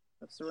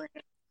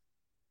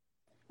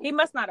 He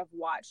must not have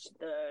watched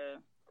the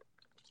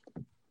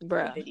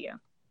video.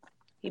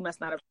 He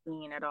must not have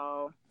seen at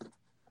all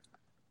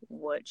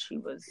what she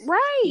was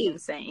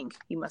saying.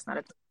 He must not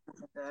have seen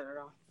that at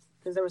all.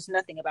 Because there was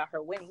nothing about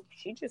her winning.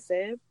 She just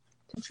said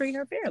to treat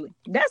her fairly.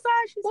 That's all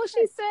she said. Well,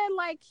 she said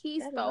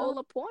he stole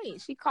a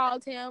point. She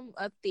called him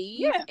a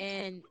thief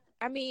and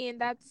I mean,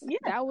 that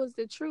was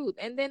the truth.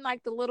 And then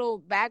like the little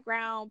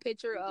background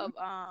picture of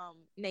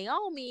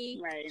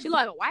Naomi, Right. she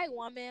like a white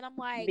woman. I'm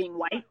like, being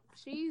white.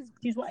 She's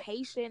white.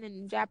 Haitian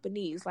and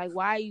Japanese. Like,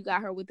 why you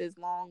got her with this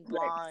long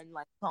blonde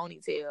like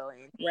ponytail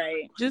and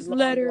just long,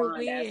 let her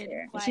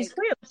win? Like, she's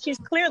what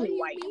clearly do you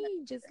white.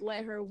 mean, just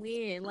let her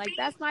win? Like,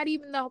 that's not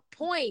even the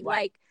point.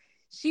 Like,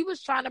 she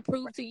was trying to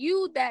prove to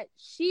you that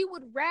she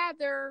would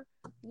rather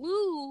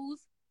lose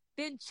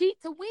than cheat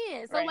to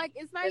win. So like,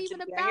 it's not even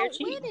about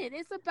winning.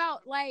 It's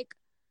about like,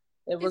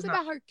 it's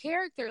about her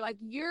character. Like,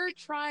 you're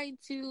trying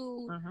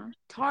to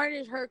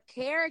tarnish her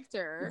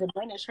character,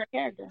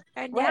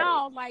 and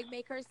now like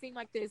make her seem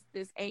like this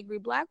angry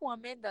black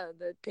woman.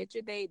 The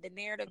picture the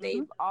narrative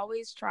they've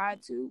always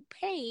tried to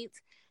paint,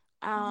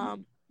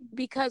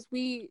 because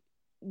we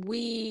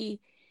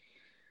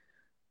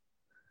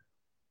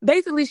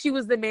basically, she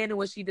was demanding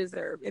what she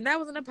deserved, and that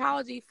was an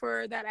apology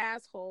for that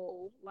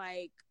asshole.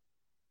 Like,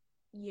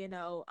 you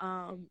know,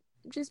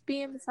 just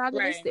being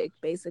misogynistic,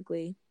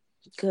 basically.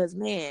 Because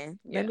man,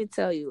 let me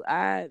tell you,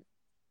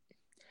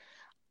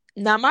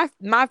 now my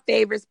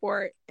favorite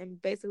sport,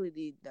 and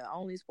basically the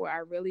only sport I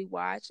really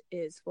watch,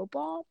 is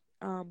football.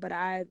 But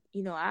I've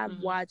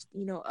watched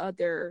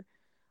other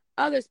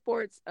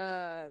sports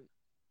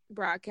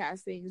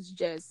broadcastings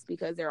just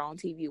because they're on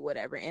TV,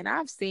 whatever. And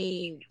I've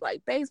seen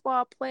like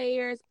baseball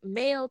players,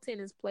 male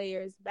tennis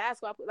players,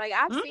 basketball, like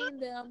I've seen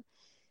them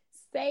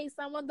say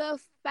some of the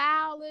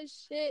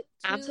foulest shit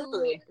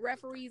to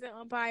referees and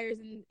umpires,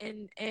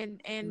 and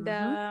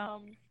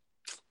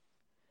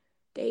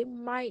they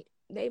might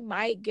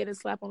get a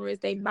slap on the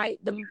wrist. They might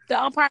the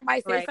umpire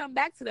might say something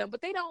back to them,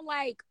 but they don't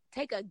like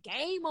take a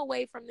game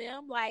away from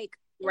them. Like,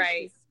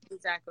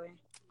 exactly.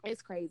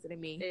 It's crazy to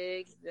me.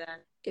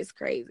 Exactly. It's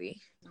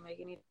crazy.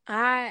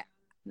 I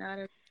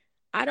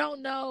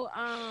don't know.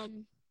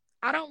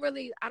 I don't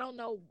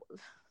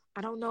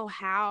know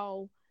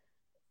how,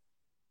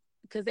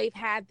 because they've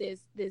had this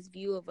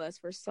view of us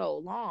for so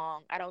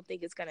long. I don't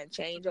think it's going to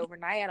change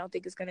overnight. I don't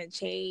think it's going to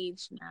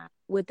change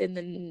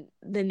within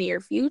the near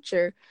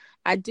future.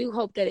 I do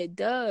hope that it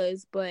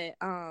does, but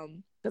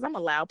because I'm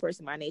a loud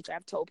person by nature.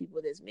 I've told people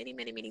this many,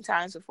 many, many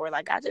times before.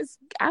 Like,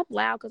 I'm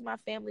loud because my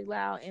family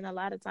loud, and a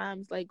lot of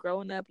times, like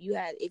growing up,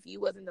 if you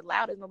wasn't the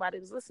loudest, nobody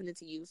was listening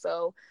to you.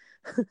 So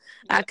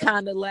I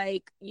kind of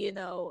like, it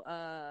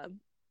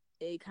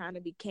kind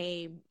of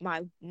became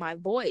my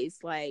voice.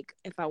 Like,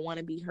 if I want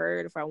to be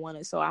heard,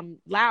 so I'm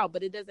loud,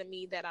 but it doesn't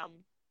mean that I'm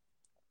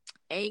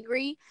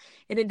angry,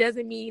 and it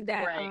doesn't mean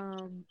that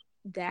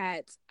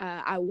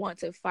I want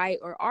to fight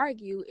or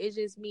argue. It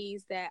just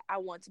means that I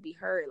want to be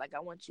heard. Like,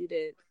 I want you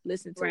to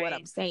listen to what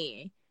I'm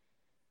saying.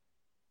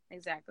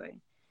 Exactly.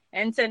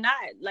 And to not,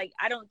 like,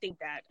 I don't think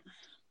that,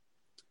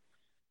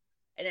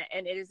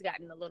 and it has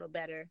gotten a little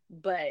better,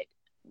 but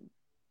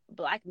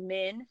Black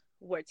men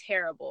were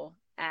terrible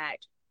at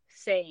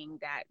saying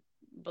that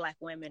Black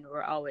women we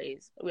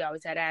always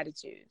had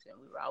attitudes, and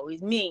we were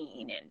always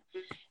mean and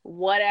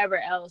whatever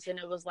else. And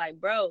it was like,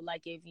 bro,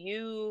 like, if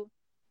you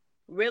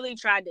really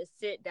tried to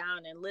sit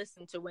down and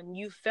listen to when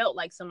you felt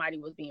like somebody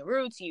was being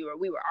rude to you, or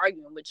we were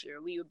arguing with you,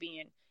 or we were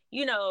being,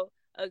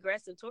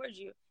 aggressive towards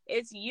you,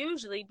 it's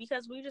usually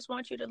because we just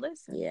want you to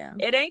listen. Yeah.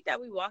 It ain't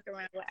that we walk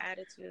around with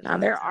attitudes. Now,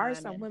 there are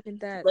some women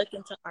that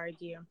looking to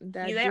argue.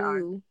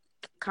 That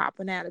cop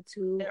an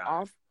attitude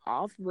off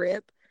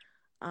rip.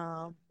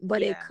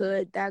 But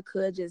that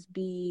could just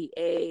be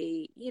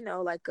a,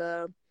 like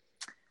a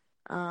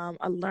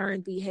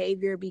learned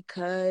behavior,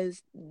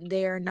 because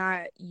they're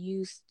not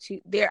used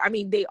to they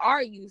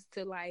are used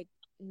to like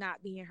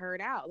not being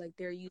heard out. Like,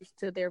 they're used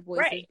to their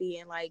voices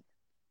being like,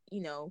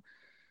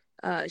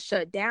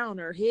 shut down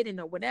or hidden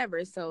or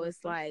whatever. So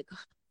it's like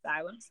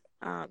silence.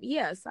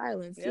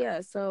 Silence. Yep.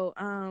 Yeah. So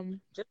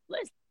just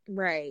listen.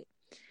 Right.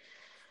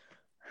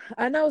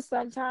 I know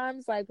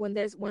sometimes, like, when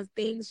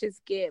things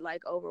just get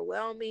like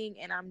overwhelming,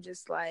 and I'm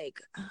just like,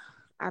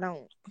 I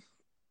don't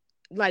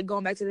like,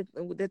 going back to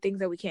the things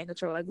that we can't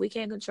control. Like, we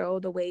can't control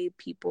the way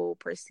people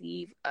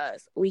perceive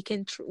us. We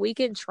can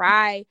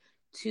try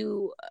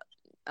to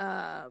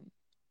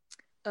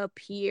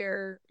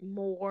appear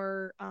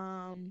more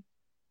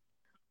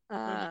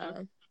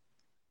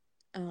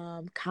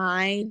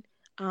kind,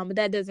 but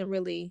that doesn't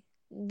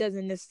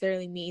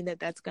necessarily mean that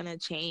that's gonna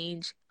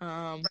change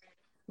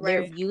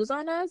their views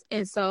on us.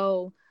 And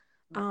so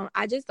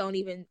I don't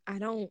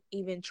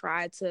even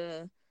try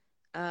to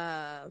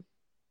I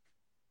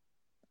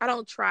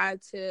don't try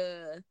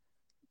to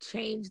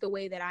change the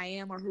way that I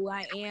am or who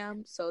I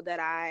am so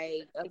that I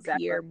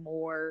appear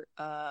more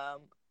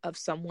of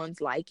someone's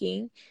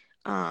liking.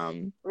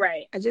 I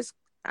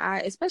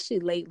especially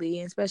lately,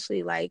 and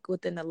especially like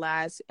within the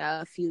last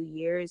few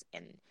years,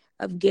 and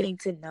of getting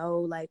to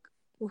know, like,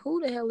 well, who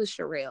the hell is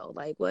Sherelle?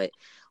 Like, what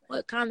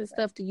kind of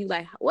stuff do you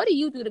like? What do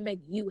you do to make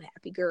you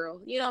happy,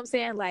 girl? You know what I'm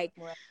saying? Like,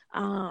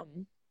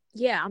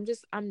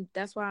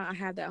 that's why I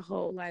have that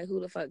whole, like, who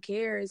the fuck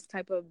cares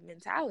type of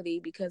mentality,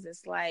 because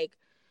it's like,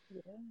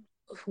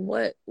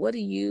 what do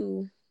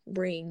you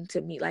bring to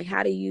me? Like,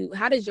 how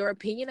does your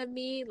opinion of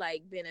me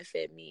like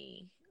benefit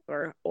me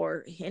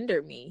or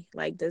hinder me?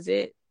 Like, does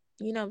it,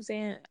 you know what I'm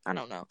saying? I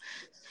don't know.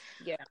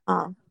 Yeah.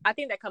 I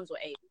think that comes with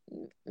age.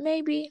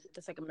 Maybe.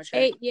 The second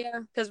maturity. Yeah.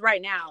 Because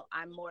right now,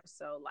 I'm more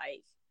so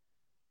like,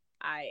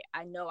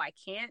 I know I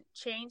can't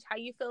change how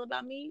you feel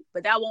about me,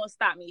 but that won't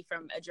stop me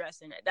from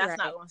addressing it. That's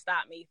not going to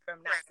stop me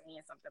from not saying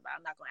something, but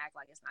I'm not going to act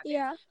like it's not there.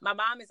 Yeah. My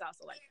mom is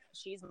also like,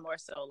 she's more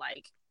so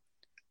like,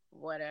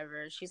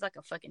 whatever. She's like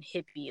a fucking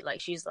hippie.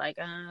 Like, she's like,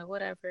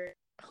 whatever.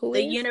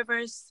 The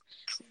universe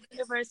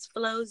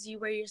flows you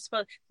where you're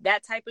supposed,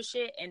 that type of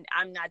shit. And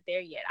I'm not there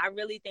yet. I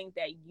really think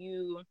that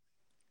you,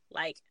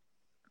 like,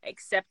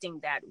 accepting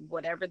that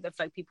whatever the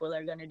fuck people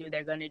are going to do,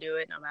 they're going to do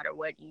it no matter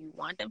what you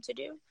want them to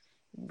do,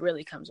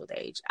 really comes with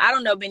age. I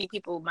don't know many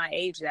people my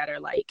age that are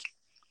like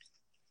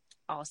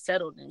all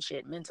settled and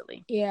shit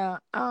mentally. Yeah.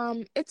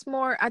 It's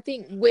more, I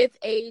think with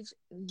age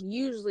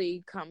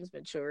usually comes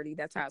maturity.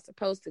 That's how it's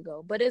supposed to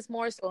go. But it's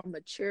more so a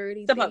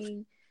maturity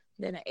thing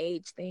than an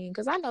age thing.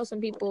 Because I know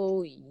some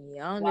people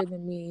younger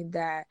than me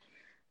that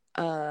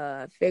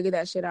figured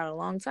that shit out a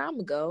long time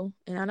ago.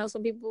 And I know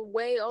some people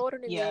way older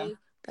than me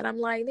that I'm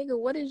like, nigga,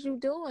 what is you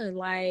doing?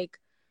 Like,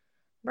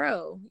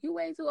 bro, you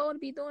way too old to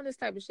be doing this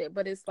type of shit.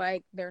 But it's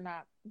like they're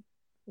not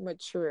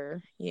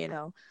mature, you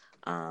know.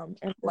 And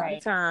a lot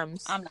of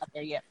times I'm not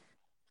there yet.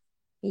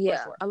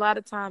 Yeah, a lot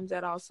of times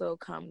that also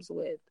comes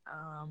with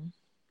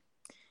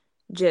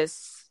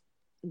just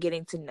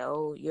getting to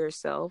know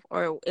yourself,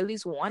 or at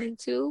least wanting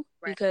to,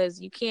 because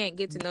you can't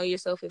get to know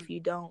yourself if you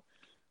don't.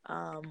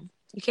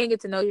 You can't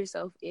get to know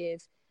yourself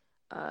if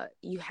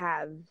you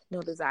have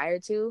no desire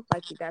to.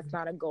 Like, that's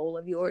not a goal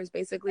of yours,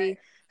 basically.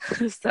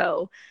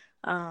 So,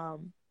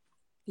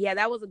 yeah,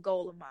 that was a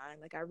goal of mine.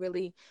 Like, I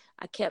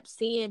kept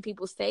seeing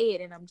people say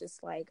it, and I'm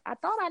just like, I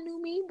thought I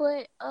knew me,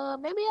 but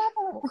maybe I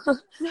don't.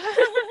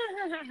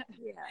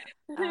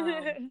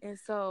 Yeah. And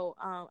so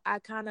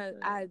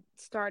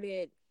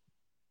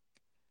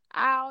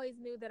I always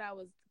knew that I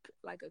was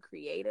like a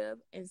creative,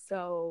 and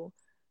so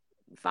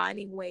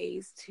finding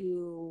ways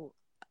to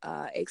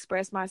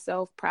express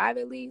myself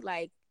privately,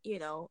 like, you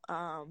know,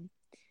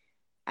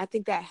 I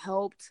think that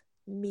helped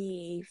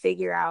me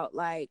figure out,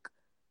 like,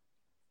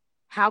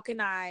 how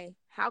can I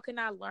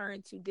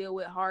learn to deal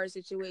with hard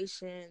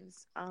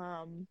situations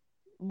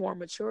more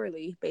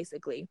maturely,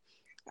 basically.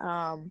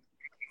 And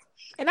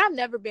I've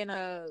never been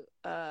a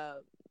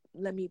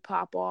let me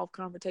pop off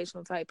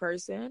confrontational type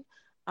person.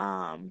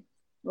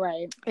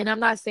 Right. And I'm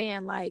not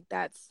saying like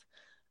that's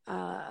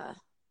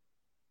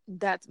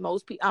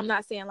most people. I'm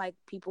not saying like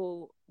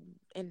people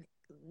and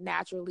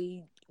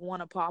naturally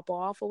want to pop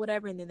off or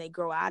whatever, and then they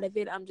grow out of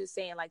it. I'm just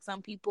saying, like,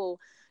 some people,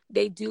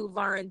 they do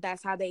learn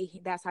that's how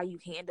you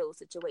handle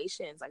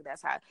situations. Like,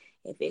 that's how,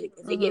 if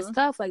it gets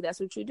tough, like, that's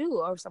what you do.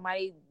 Or if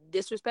somebody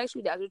disrespects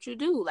you, that's what you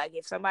do. Like,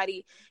 if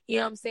somebody, you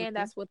know what I'm saying,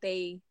 that's what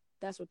they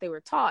were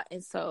taught.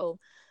 And so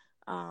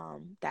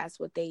that's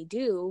what they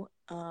do.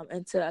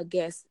 And to, I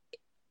guess,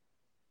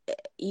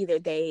 either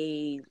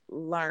they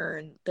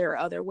learn there are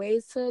other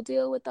ways to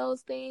deal with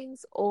those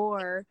things,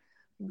 or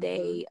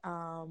they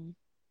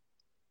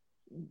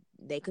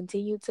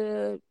continue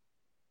to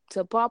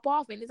pop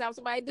off anytime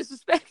somebody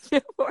disrespects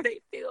them, or they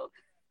feel,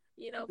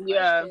 you know,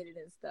 frustrated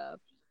and stuff.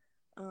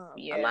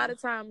 A lot of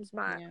times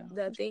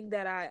the thing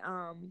that I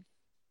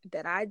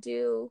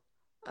do,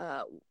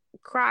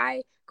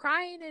 crying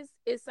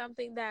is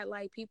something that,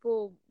 like,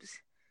 people,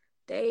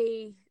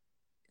 they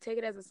take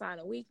it as a sign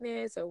of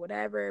weakness or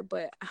whatever,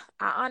 but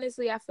I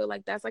feel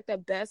like that's like the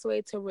best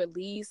way to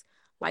release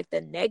like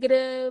the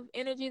negative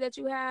energy that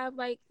you have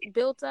like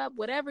built up,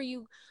 whatever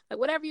you're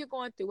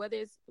going through,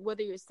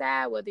 whether you're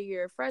sad, whether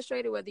you're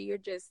frustrated, whether you're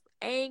just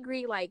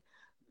angry, like,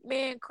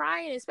 man,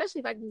 crying, especially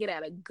if I can get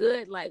at a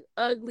good, like,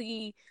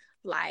 ugly,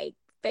 like,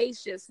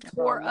 face just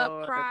tore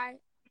up cry.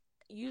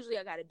 Usually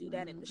I got to do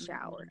that in the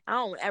shower. I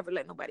don't ever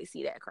let nobody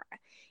see that cry.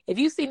 If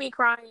you see me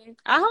crying,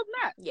 I hope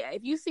not. Yeah,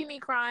 if you see me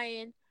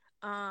crying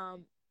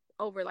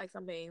over like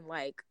something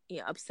like, you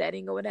know,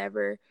 upsetting or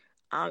whatever,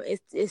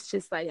 it's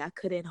just like I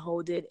couldn't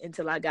hold it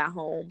until I got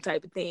home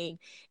type of thing.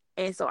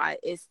 And so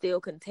it's still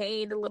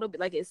contained a little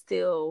bit, like, it's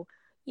still,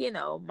 you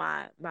know,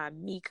 my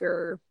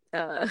meeker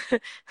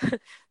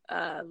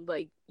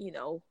like, you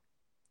know,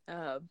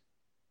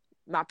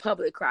 my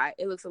public cry,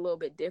 it looks a little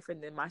bit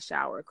different than my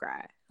shower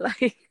cry.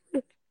 Like,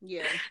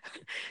 yeah.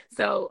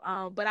 So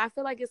but I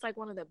feel like it's like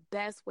one of the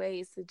best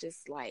ways to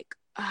just like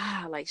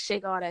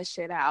shake all that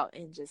shit out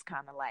and just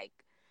kind of like,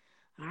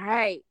 all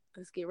right,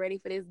 let's get ready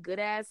for this good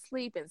ass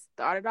sleep and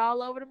start it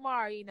all over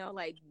tomorrow. You know,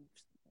 like,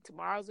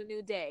 tomorrow's a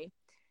new day.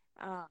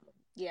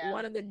 Yeah.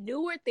 One of the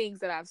newer things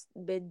that I've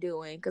been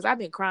doing, because I've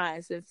been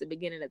crying since the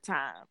beginning of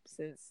time,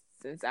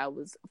 since I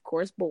was, of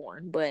course,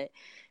 born, but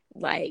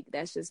like,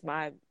 that's just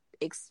my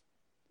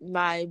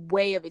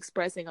way of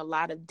expressing a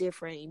lot of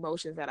different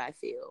emotions that I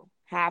feel: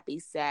 happy,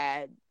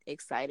 sad,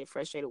 excited,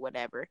 frustrated,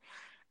 whatever.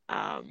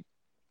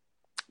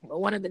 But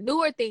one of the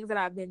newer things that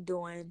I've been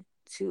doing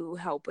to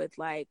help with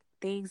like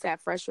things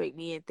that frustrate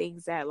me and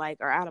things that like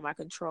are out of my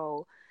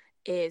control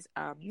is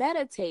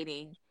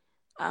meditating.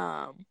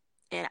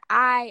 And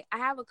I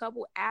have a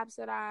couple apps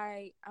that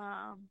I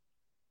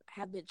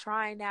have been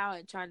trying out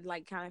and trying to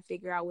like kind of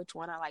figure out which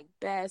one I like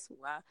best.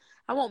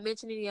 I won't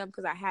mention any of them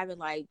because I haven't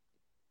like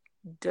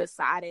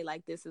decided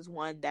like this is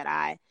one that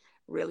I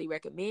really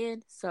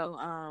recommend.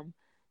 So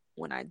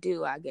when I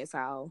do, I guess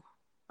I'll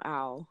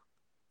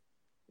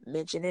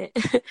mention it.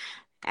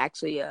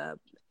 Actually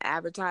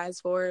advertise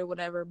for it or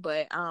whatever.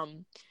 But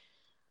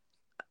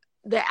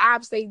the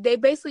apps they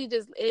basically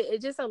just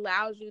it just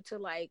allows you to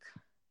like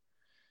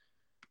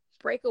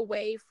break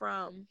away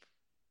from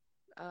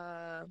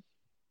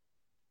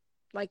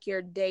like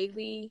your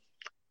daily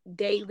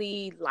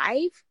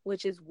life,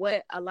 which is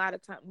what a lot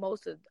of time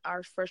most of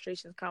our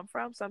frustrations come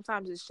from.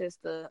 Sometimes it's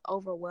just the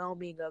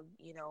overwhelming of,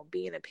 you know,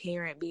 being a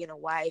parent, being a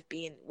wife,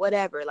 being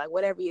whatever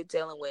you're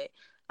dealing with.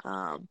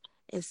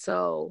 And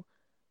so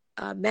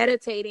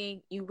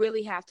meditating, you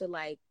really have to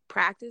like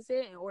practice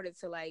it in order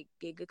to like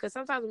get good. Because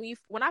sometimes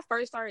when I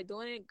first started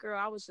doing it, girl,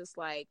 I was just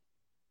like,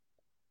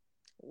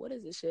 what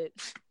is this shit?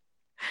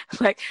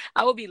 Like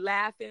I would be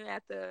laughing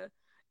at the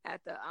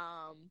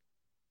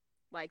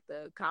like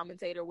the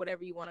commentator,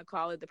 whatever you want to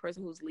call it, the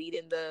person who's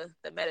leading the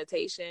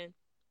meditation.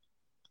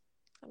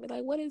 I'll be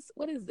like, what is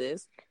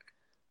this?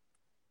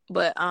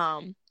 But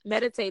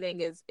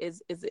meditating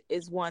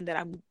is one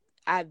that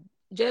I've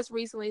just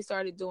recently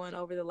started doing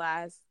over the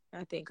last,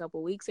 I think,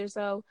 couple weeks or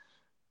so,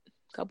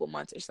 couple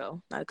months or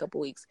so, not a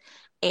couple weeks.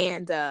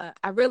 And I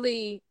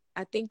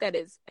think that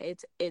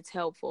it's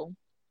helpful.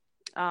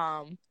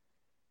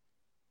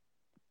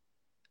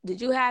 Did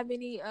you have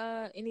any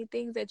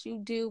things that you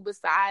do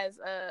besides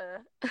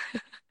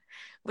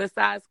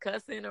besides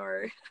cussing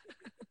or?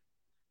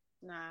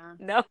 Nah.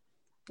 No.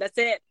 That's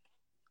it.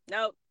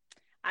 Nope.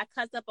 I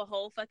cuss up a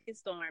whole fucking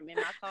storm in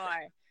my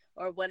car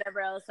or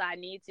whatever else I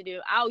need to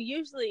do.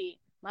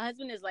 My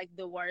husband is like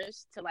the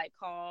worst to like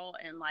call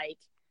and like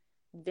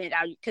vent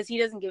out because he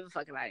doesn't give a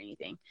fuck about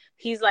anything.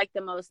 He's like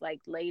the most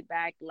like laid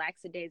back,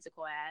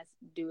 lackadaisical ass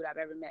dude I've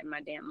ever met in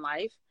my damn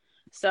life.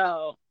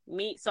 So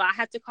I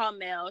had to call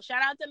Mel.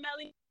 Shout out to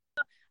Melly.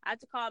 I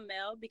had to call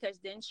Mel because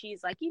then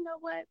she's like, you know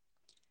what?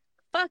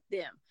 Fuck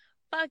them.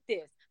 Fuck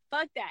this.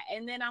 Fuck that.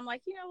 And then I'm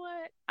like, you know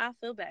what? I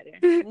feel better.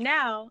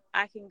 Now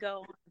I can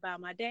go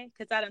about my day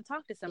because I done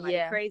talked to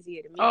somebody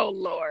crazier than me. Oh,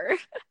 Lord.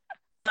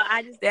 So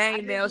I just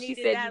Mel, she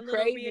said you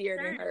crazier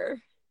than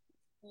her.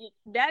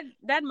 That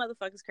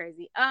motherfucker's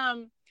crazy.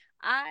 I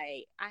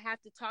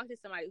have to talk to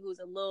somebody who's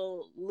a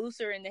little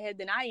looser in the head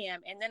than I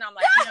am. And then I'm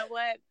like, you know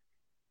what?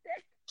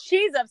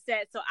 She's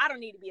upset, so I don't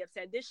need to be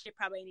upset. This shit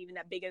probably ain't even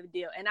that big of a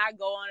deal. And I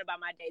go on about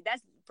my day.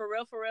 That's for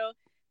real.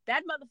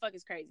 That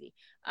motherfucker's crazy.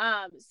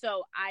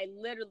 So I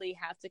literally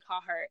have to call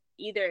her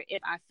either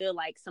if I feel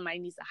like somebody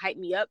needs to hype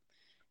me up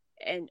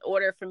in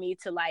order for me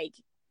to like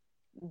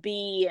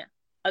be,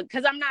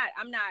 because I'm not,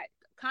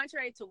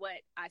 contrary to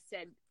what I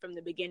said from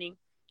the beginning,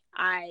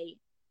 I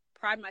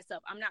pride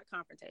myself. I'm not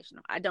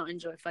confrontational. I don't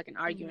enjoy fucking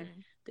arguing.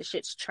 Mm-hmm. The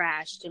shit's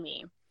trash to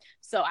me.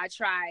 So I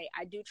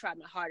do try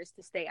my hardest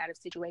to stay out of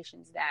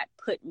situations that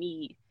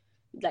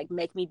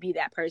make me be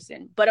that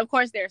person. But of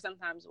course, there are some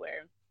times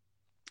where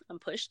I'm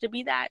pushed to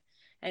be that.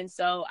 And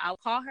so I'll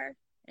call her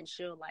and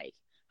she'll like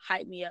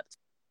hype me up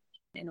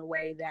in a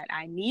way that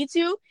I need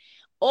to,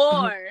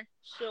 or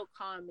she'll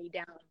calm me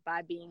down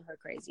by being her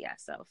crazy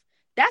ass self.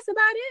 That's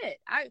about it.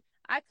 I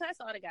cuss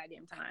all the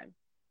goddamn time.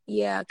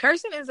 Yeah,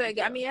 cursing is like,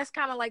 I mean, that's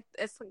kind of like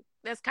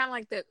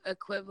the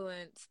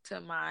equivalent to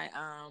my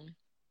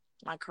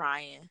my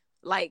crying.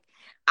 Like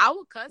I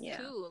will cuss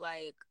too.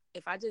 Like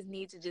if I just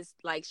need to just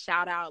like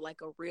shout out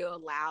like a real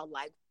loud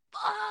like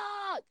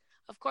fuck.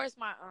 Of course,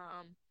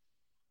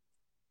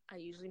 I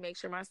usually make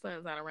sure my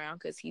son's not around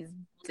because he's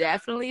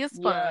definitely a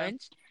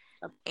sponge,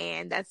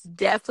 and that's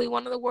definitely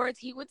one of the words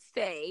he would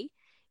say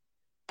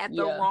at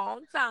the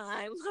wrong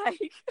time. Like,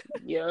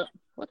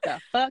 what the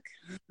fuck?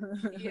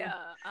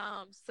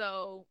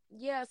 So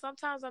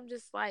sometimes I'm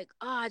just like,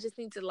 I just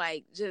need to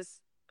like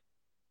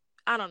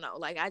I don't know.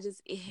 Like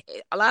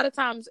a lot of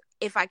times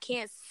if I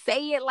can't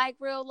say it like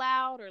real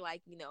loud or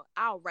like, you know,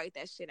 I'll write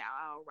that shit out.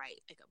 I'll write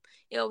like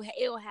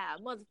it'll have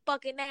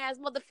motherfucking ass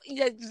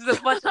just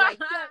a bunch of like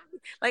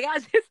like I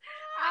just be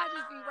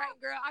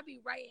writing, girl. I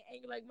be writing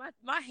angry. Like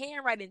my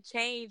handwriting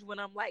change when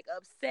I'm like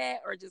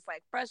upset or just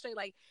like frustrated.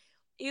 Like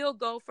it'll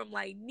go from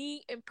like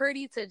neat and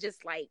pretty to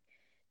just like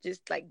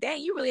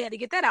dang, you really had to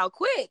get that out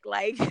quick.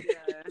 Like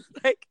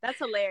like that's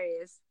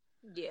hilarious.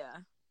 Yeah.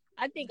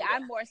 I think I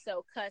more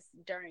so cuss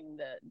during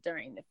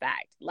the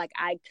fact. Like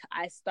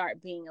I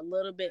start being a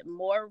little bit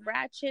more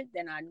ratchet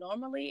than I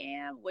normally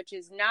am, which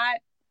is not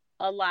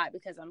a lot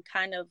because I'm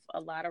kind of a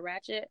lot of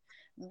ratchet,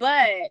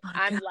 but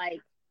I'm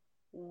like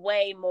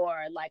way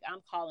more like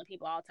I'm calling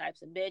people all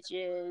types of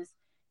bitches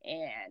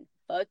and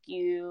fuck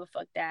you,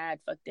 fuck that,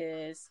 fuck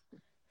this,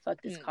 fuck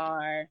this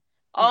car.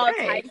 All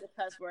types of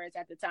cuss words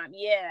at the time.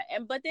 Yeah.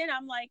 But then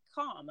I'm like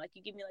calm. Like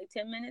you give me like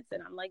 10 minutes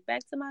and I'm like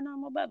back to my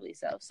normal bubbly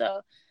self.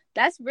 So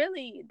that's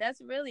really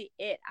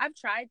it. I've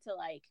tried to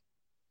like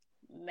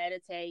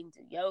meditate and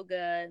do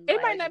yoga. And,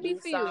 it might not be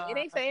for you. It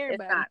ain't for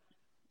everybody.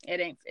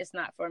 It's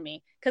not for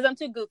me because I'm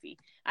too goofy.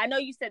 I know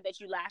you said that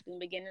you laughed in the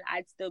beginning.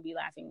 I'd still be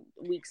laughing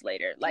weeks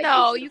later. Like,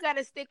 no, you got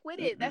to stick with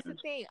it. That's the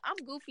thing. I'm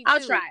goofy too.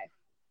 I'll try.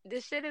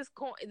 This shit is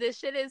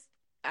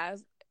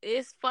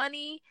it's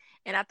funny,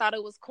 and I thought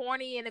it was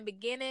corny in the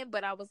beginning,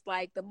 but I was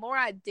like, the more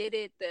I did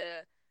it,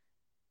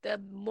 the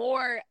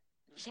more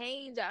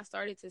change I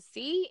started to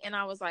see, and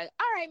I was like,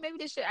 all right, maybe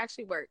this should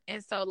actually work.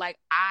 And so like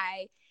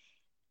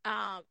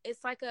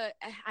it's like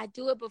I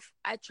do it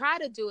I try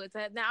to do it.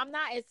 Now I'm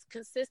not as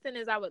consistent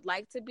as I would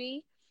like to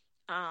be.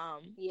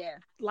 Yeah,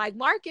 like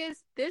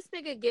Marcus, this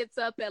nigga gets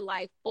up at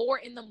like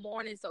 4 a.m.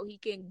 so he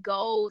can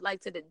go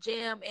like to the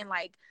gym and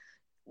like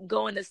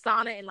go in the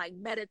sauna and like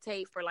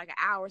meditate for like an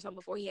hour or something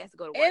before he has to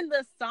go to work. In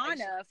the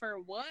sauna for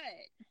what?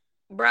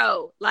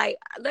 Bro, like,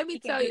 let me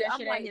tell you,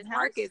 I'm like,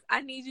 Marcus, house?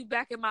 I need you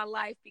back in my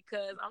life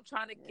because I'm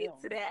trying to get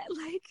to that.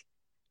 Like,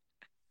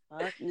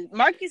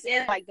 Marcus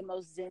is like the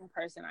most zen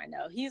person I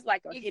know. He's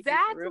like a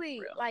exactly.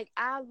 For real. Like,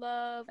 I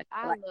love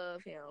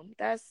him.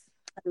 I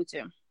do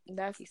too.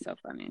 He's so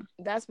funny.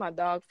 That's my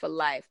dog for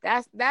life.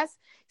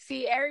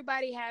 See,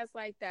 everybody has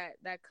like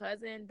that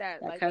cousin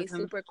that like they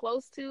super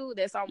close to.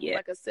 That's almost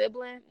like a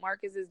sibling.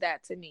 Marcus is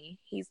that to me.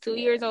 He's 2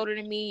 years older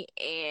than me,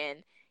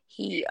 and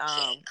he's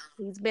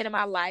been in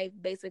my life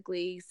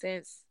basically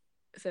since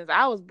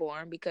I was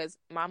born, because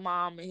my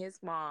mom and his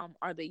mom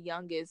are the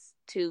youngest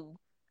two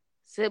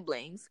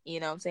siblings, you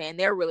know what I'm saying?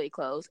 They're really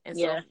close. And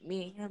so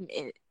me and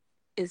him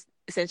is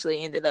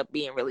essentially ended up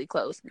being really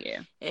close.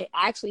 Yeah. And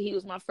actually he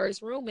was my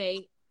first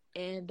roommate,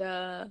 and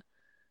that's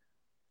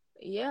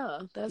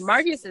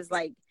Marcus is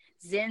like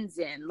zen.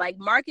 Like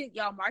Marcus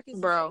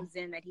is so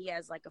zen that he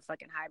has like a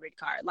fucking hybrid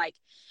car. Like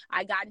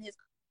I got in his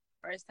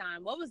first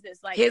time. What was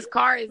this? Like his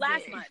car is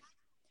last month.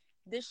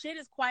 This shit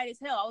is quiet as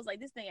hell. I was like,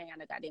 this thing ain't got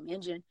no goddamn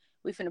engine.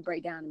 We finna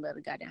break down in the middle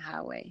of the goddamn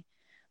highway.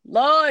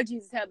 Lord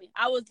Jesus help me.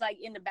 I was like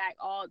in the back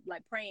all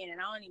like praying,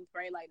 and I don't even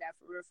pray like that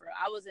for real.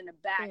 I was in the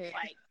back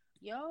like,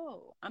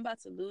 yo, I'm about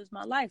to lose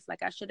my life.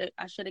 Like I should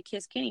have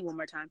kissed Kenny one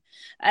more time.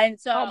 And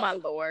so, oh my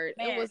Lord,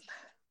 man,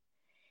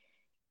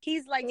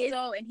 he's like,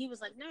 so, and he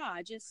was like, no,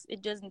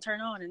 it doesn't turn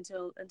on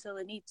until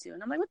it needs to.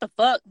 And I'm like, what the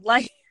fuck?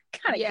 Like,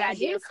 kind of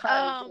goddamn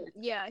car.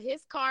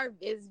 His car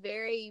is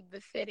very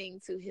befitting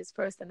to his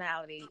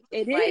personality.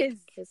 It like, is.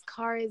 His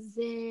car is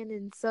zen,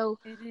 and so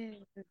it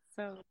is. It's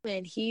so,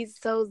 and he's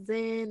so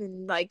zen,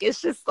 and like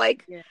it's just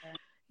like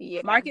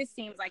Marcus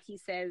seems like he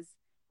says,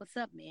 "What's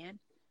up, man?"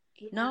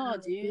 No,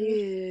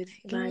 dude.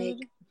 Like,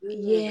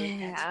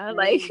 yeah,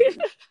 like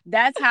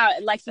that's how.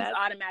 Like he's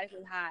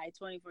automatically high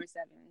 24/7.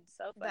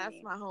 So funny. That's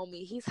my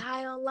homie. He's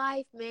high on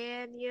life,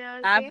 man. You know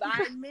what I'm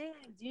saying? Man,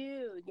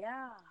 dude.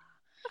 Yeah.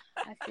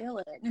 I feel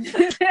it.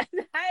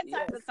 I had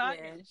time to talk.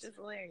 It's just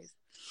hilarious.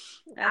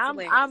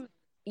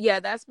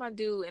 That's my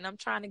dude, and I'm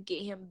trying to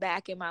get him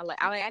back in my life.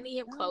 I need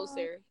him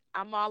closer.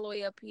 I'm all the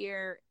way up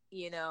here,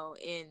 you know,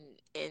 in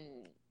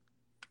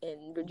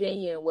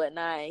Virginia and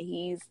whatnot. And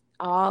he's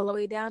all the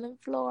way down in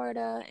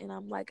Florida, and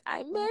I'm like,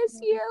 I miss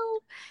you.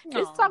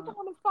 This talking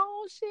on the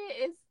phone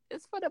shit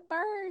it's for the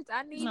birds.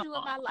 I need you in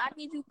my life. I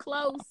need you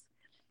close.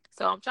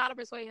 So I'm trying to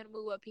persuade him to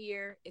move up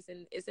here. It's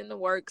in the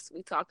works.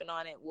 We talking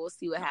on it. We'll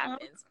see what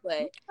happens.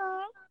 But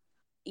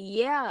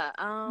yeah,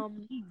 I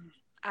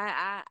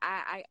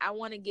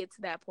want to get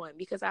to that point,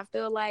 because I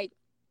feel like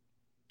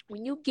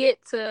when you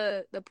get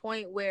to the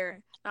point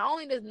where not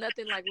only does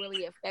nothing like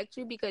really affect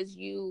you, because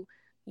you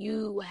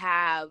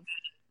have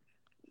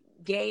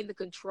gained the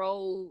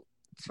control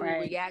to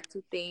react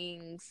to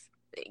things,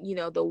 you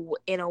know,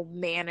 in a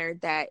manner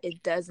that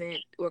it doesn't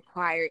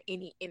require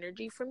any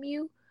energy from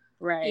you.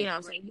 Right. You know what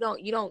I'm saying?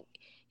 You don't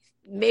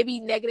maybe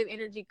negative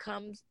energy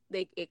comes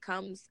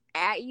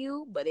at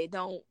you, but it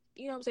don't,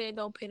 you know what I'm saying, it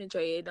don't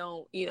penetrate. It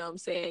don't, you know what I'm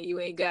saying, you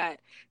ain't got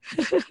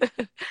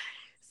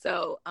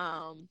so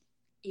I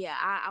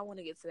want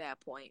to get to that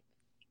point.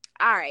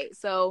 All right,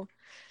 so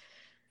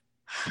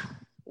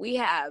we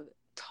have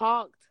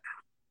talked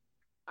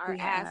our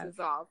asses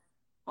off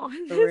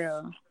on for this.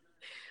 real.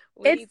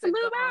 It flew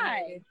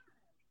by.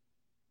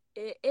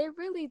 It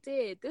really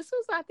did. This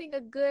was, I think,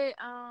 a good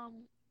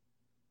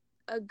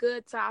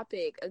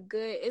topic.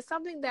 It's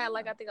something that,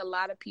 like, I think a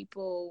lot of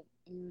people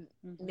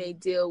may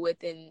deal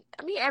with, and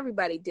I mean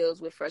everybody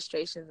deals with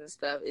frustrations and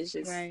stuff. It's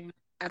just I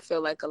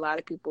feel like a lot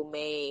of people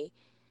may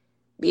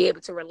be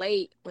able to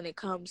relate when it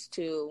comes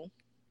to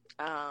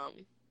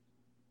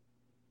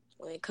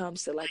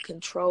like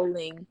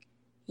controlling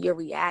your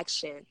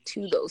reaction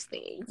to those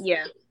things.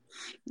 Yeah.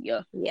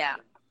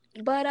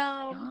 But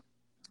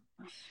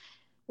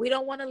we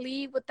don't want to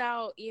leave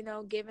without, you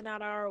know, giving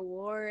out our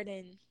award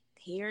and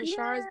hearing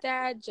Shar's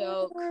dad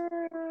joke.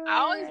 I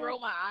always roll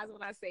my eyes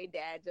when I say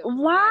dad joke.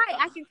 Why?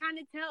 I can kind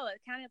of tell. It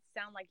kind of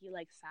sound like you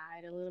like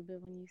sighed a little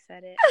bit when you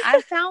said it.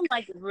 I found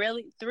like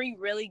three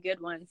really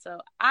good ones,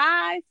 so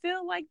I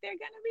feel like they're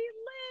gonna be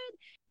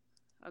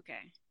lit.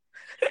 Okay.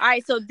 All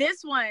right. So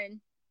this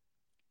one,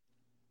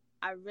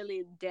 I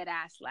really dead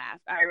ass laugh.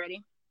 All right,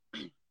 ready?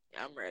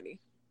 I'm ready.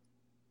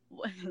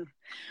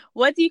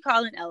 What do you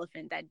call an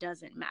elephant that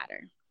doesn't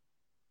matter?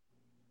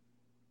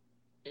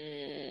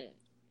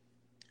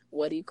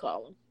 What do you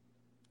call him?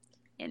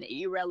 An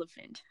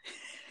irrelevant.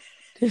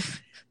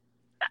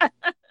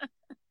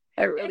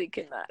 I really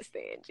cannot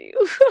stand you.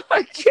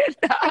 I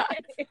cannot.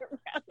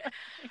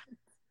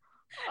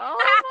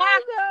 Oh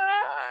my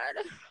God.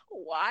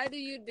 Why do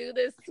you do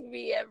this to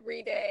me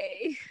every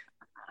day?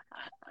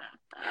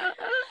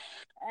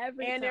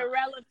 And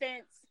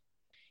irrelevant.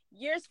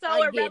 You're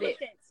so irrelevant.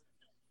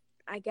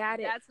 I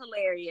got it. That's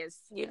hilarious.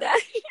 You're not.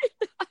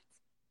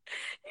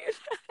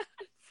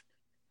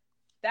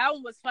 That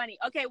one was funny.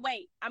 Okay,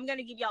 wait. I'm going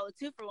to give y'all a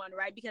 2-for-1,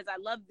 right? Because I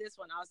love this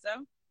one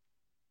also.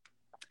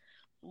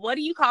 What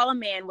do you call a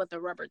man with a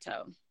rubber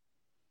toe?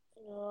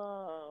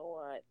 Oh,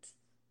 what?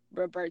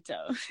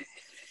 Roberto.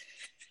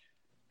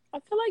 I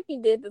feel like you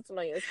did this one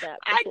on your Snap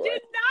before. I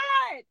did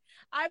not.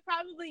 I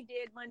probably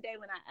did one day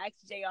when I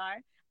asked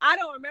JR. I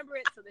don't remember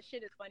it, so the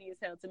shit is funny as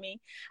hell to me.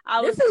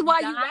 This is why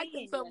you like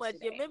him so much.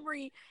 Your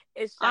memory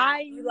is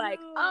shot. You're like,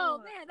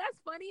 oh man, that's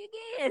funny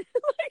again.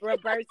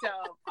 Roberto,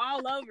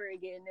 all over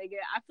again, nigga.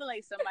 I feel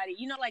like somebody,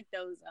 like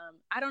those,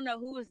 I don't know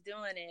who was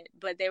doing it,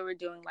 but they were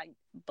doing like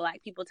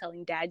black people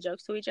telling dad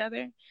jokes to each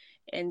other,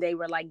 and they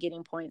were like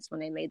getting points when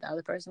they made the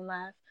other person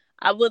laugh.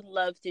 I would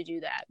love to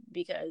do that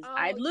because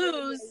I'd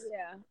lose.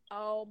 Yeah.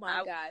 Oh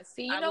my God.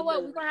 See, you know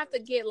what? We're gonna have to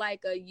get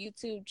like a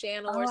YouTube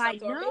channel or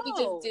something, or maybe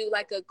just do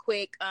like a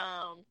quick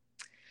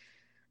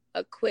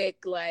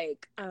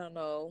like, I don't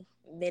know,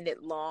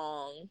 minute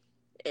long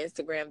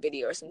Instagram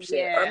video or some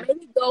shit, or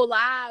maybe go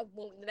live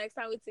the next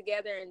time we're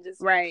together and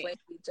just play with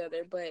each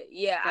other. But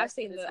yeah, I've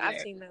seen those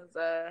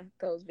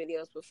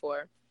videos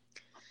before.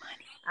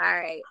 All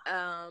right.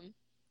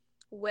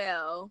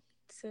 Well,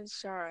 since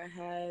Shara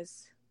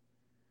has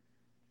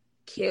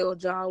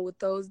killed y'all with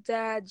those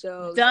dad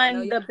jokes,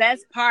 done the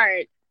best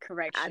part.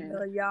 Correction. I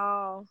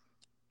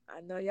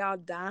know y'all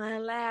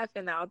dying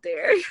laughing out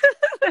there.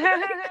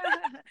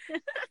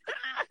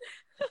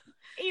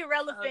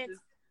 Irrelevant.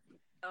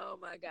 Oh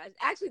my gosh!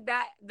 Actually,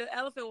 the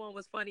elephant one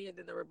was funnier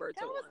than the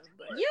Roberto one.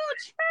 But you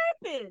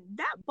tripping?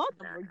 That both of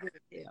them were good.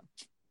 Yeah.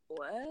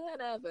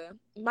 Whatever.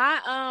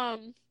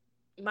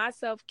 My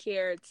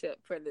self-care tip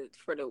for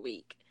the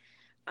week.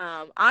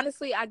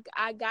 Honestly, I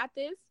got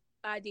this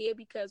idea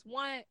because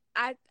one,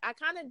 I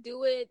kind of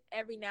do it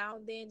every now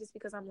and then just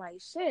because I'm like,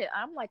 shit,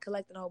 I'm like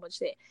collecting a whole bunch of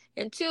shit.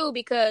 And two,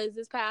 because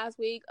this past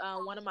week,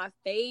 one of my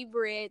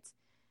favorite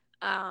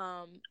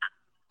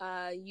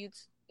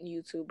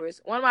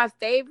YouTubers, one of my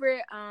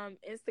favorite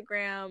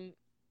Instagram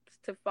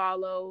to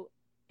follow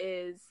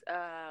is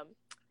I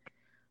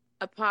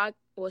can't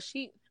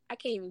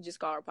even just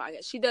call her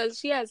podcast. She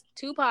has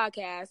 2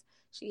 podcasts.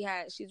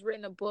 She's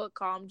written a book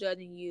called I'm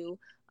Judging You.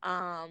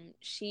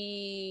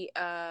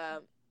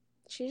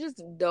 She's just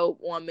a dope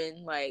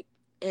woman, like,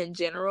 in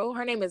general.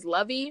 Her name is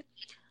Lovey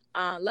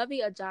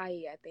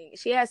Ajayi, I think.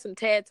 She has some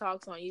TED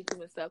Talks on YouTube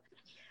and stuff.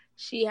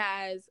 She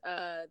has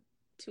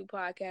 2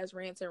 podcasts,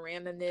 Rants and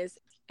Randomness,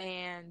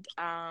 and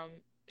I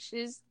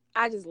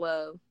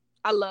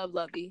love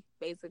Lovey,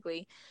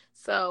 basically.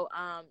 So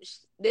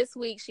this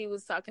week she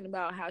was talking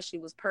about how she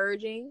was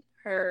purging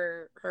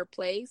her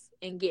place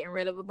and getting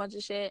rid of a bunch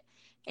of shit.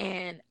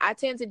 And I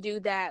tend to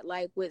do that,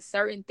 like, with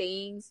certain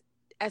things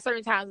at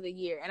certain times of the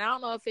year. And I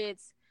don't know if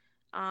it's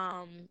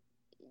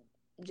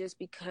just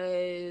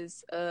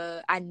because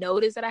I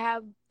notice that I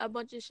have a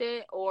bunch of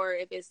shit, or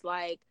if it's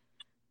like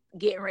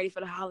getting ready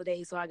for the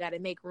holidays, so I got to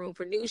make room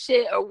for new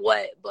shit, or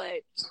what.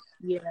 But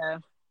yeah,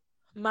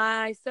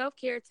 my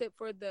self-care tip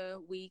for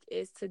the week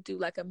is to do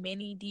like a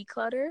mini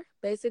declutter.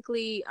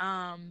 Basically,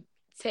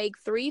 take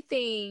 3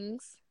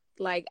 things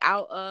like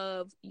out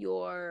of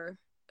your,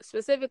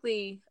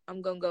 specifically,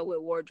 I'm going to go with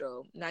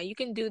wardrobe. Now, you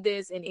can do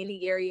this in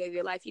any area of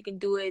your life. You can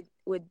do it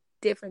with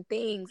different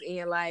things in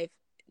your life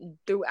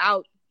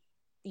throughout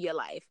your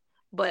life.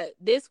 But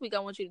this week, I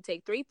want you to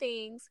take 3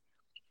 things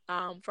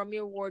from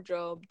your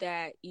wardrobe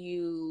that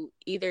you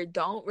either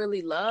don't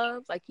really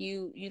love, like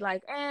you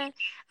like, I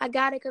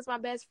got it because my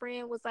best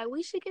friend was like,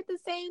 we should get the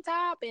same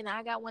top, and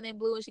I got one in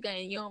blue,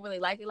 and you don't really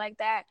like it like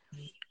that,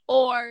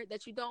 or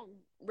that you don't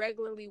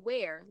regularly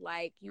wear,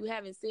 like you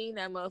haven't seen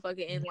that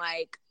motherfucker in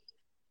like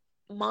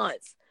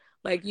months,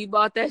 like you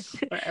bought that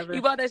shit forever.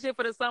 You bought that shit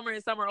for the summer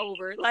and summer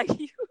over, like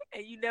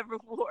you never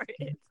wore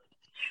it.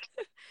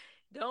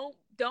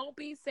 Don't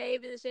be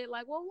saving shit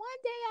like, well, one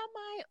day I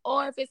might,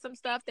 or if it's some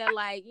stuff that,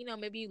 like,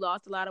 maybe you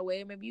lost a lot of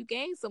weight, maybe you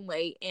gained some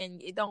weight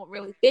and it don't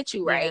really fit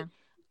you right.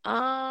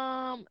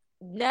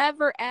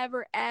 Never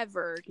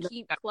ever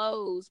keep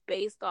clothes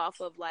based off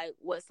of like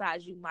what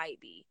size you might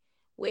be.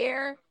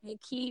 Wear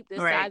and keep the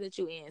size that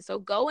you in. So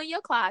go in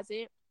your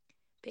closet,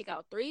 pick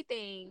out 3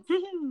 things,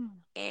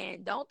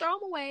 and don't throw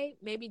them away.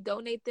 Maybe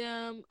donate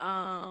them,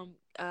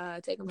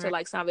 take them to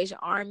like Salvation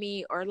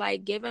Army, or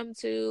like give them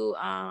to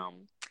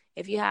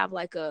if you have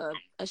like a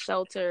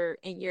shelter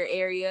in your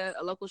area,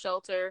 a local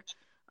shelter,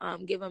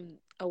 give them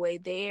away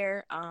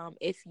there.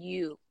 If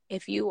you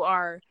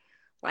are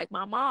like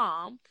my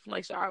mom,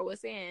 like Shara was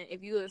saying,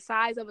 if you're the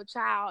size of a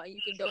child and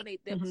you can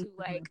donate them to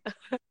like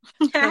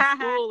a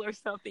school or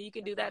something, you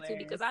can do that too.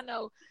 Because I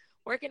know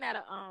working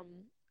at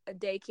a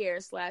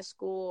daycare /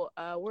 school,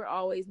 we're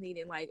always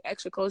needing like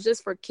extra clothes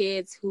just for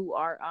kids who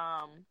are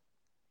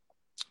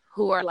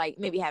like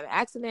maybe having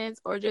accidents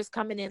or just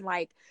coming in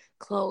like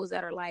clothes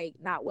that are like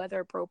not weather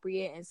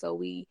appropriate. And so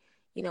we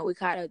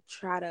kind of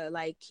try to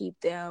like keep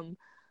them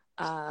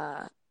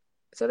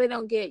so they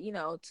don't get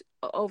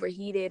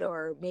overheated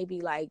or maybe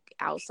like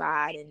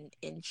outside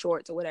in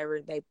shorts or whatever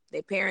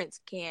their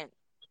parents can't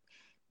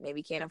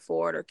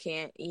afford or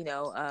can't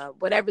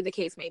whatever the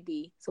case may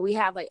be. So we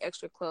have like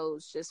extra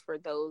clothes just for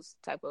those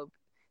type of,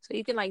 so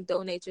you can like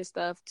donate your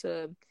stuff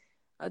to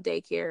a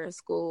daycare, a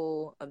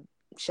school, a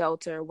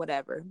shelter,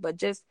 whatever, but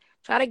just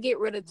try to get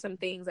rid of some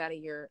things out of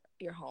your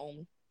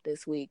home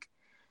this week.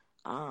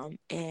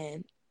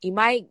 And you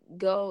might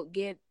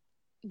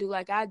do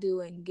like I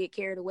do and get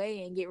carried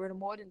away and get rid of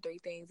more than 3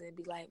 things and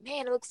be like,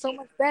 man, it looks so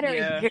much better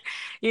in here.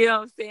 You know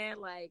what I'm saying?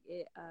 Like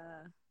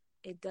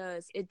it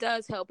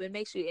does help. It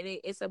makes you, and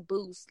it's a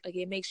boost. Like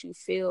it makes you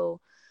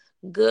feel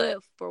good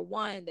for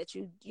one that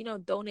you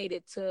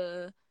donated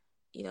to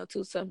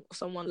to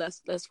someone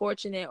less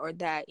fortunate or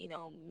that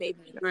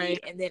maybe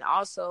right. And then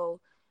also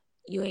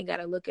you ain't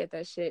gotta look at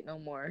that shit no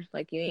more.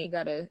 Like you ain't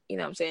gotta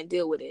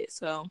deal with it.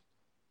 So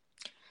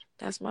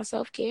that's my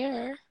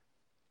self-care.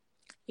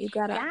 You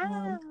gotta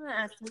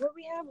So what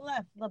we have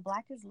left? The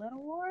Black is Lit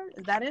Award?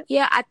 Is that it?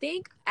 Yeah, I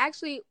think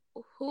actually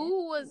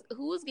who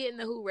was getting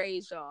the Who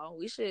Raised Y'all?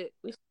 We should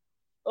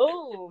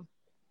Oh,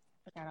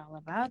 forgot all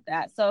about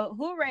that. So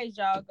Who Raised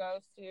Y'all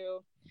goes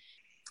to,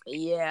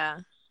 yeah,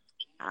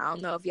 I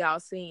don't know if y'all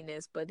seen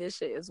this, but this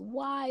shit is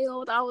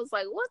wild. I was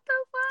like, what the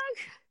fuck?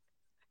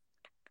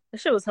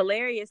 This shit was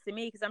hilarious to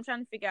me because I'm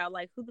trying to figure out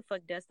like who the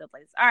fuck does stuff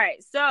like this. All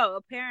right, so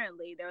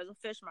apparently there was a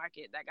fish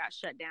market that got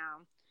shut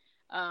down.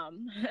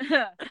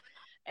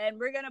 And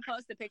we're gonna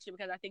post a picture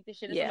because I think this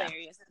shit is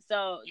hilarious.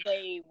 So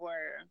they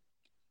were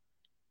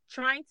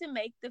trying to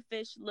make the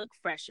fish look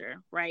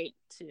fresher, right?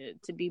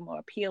 To be more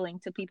appealing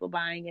to people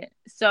buying it.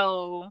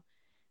 So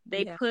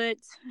they put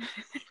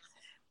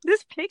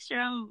this picture.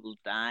 I'm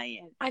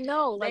dying. I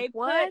know. Like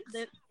what?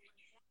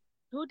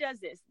 Who does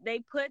this? They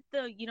put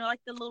the,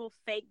 like the little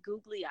fake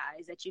googly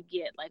eyes that you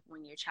get like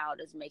when your child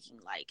is making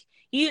like,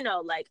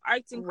 like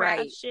arts and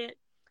crafts shit.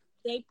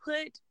 They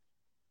put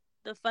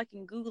the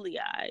fucking googly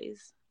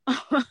eyes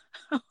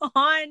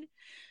on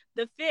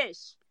the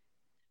fish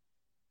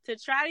to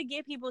try to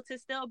get people to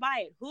still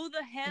buy it. Who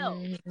the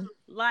hell?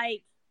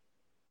 Like,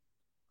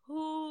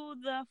 who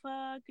the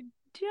fuck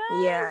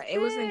does Yeah, it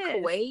was in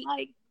Kuwait.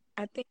 Like,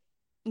 I think.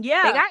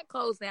 Yeah. They got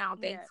closed down,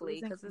 thankfully,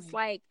 because it's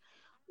like,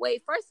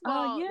 wait, first of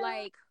all,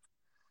 like,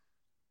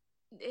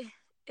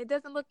 it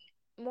doesn't look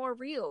more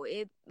real.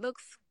 It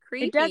looks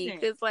creepy.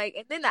 Because, like,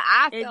 and then the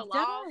eye fell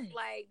off.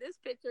 Like, this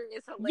picture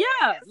is hilarious.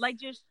 Yeah, like,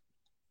 just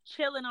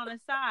chilling on the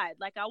side.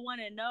 Like, I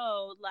want to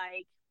know,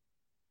 like,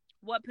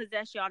 what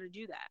possessed y'all to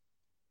do that?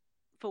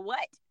 For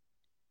what?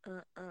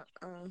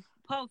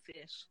 Po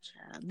fish.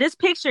 This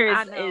picture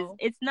is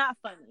it's not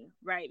funny,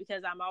 right?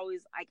 Because I'm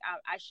always like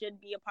I should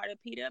be a part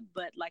of PETA,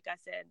 but like I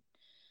said,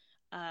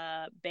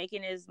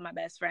 bacon is my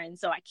best friend,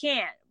 so I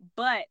can't.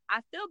 But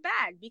I feel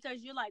bad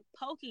because you're like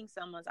poking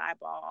someone's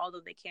eyeball,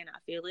 although they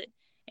cannot feel it,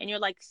 and you're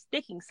like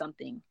sticking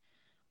something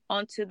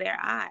onto their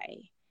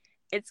eye.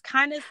 It's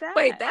kind of sad.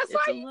 Wait, that's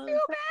why you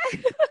feel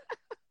bad?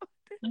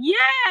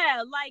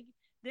 Yeah, like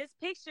this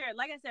picture,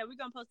 like I said, we're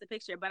gonna post a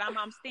picture, but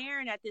I'm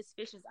staring at this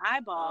fish's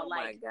eyeball. Oh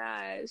like,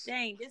 my gosh,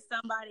 dang, this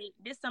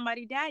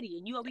somebody daddy,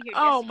 and you over here.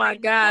 Oh my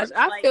gosh,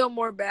 I feel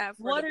more bad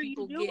for what the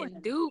people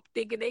getting duped,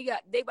 thinking they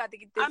about to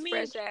get this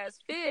fresh ass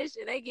fish,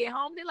 and they get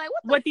home, they're like,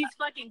 what these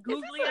fucking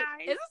googly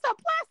eyes? Is this a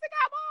plastic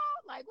eyeball?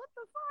 Like, what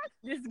the fuck?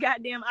 This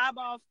goddamn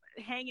eyeball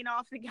hanging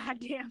off the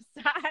goddamn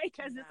side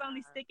because it's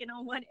only sticking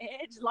on one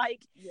edge.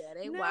 Like, yeah,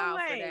 they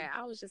wild for that.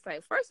 I was just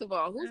like, first of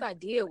all, whose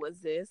idea was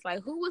this?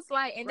 Like, who was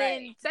like, and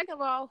then second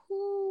of all,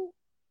 who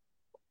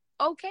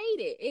okayed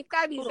it? It's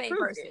gotta be the same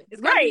person.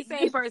 It's gotta be the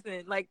same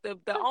person. Like the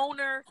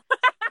owner,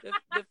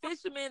 the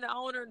fisherman, the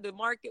owner, the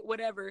market,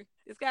 whatever.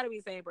 It's gotta be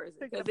the same person.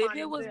 Because if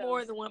it was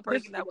more than one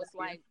person that was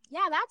like,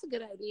 yeah, that's a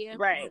good idea,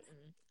 right?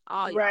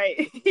 Oh,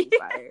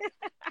 fired.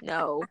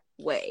 No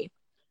way.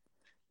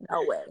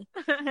 No way.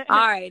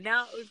 All right,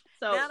 now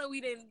that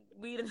we didn't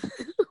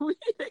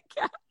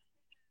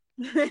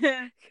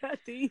got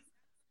these.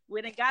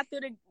 We done got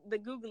through the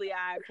googly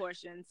eye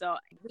portion, so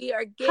we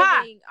are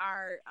giving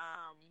our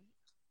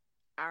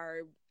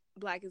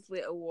Black is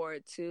Lit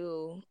award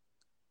to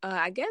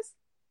I guess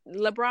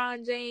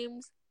LeBron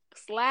James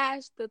 /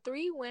 the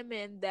 3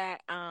 women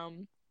that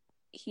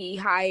he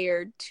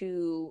hired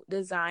to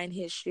design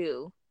his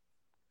shoe.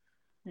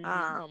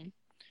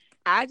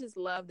 I just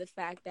love the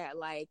fact that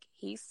like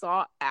he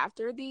sought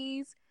after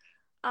these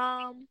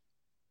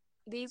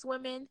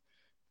women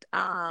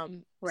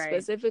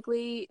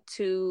specifically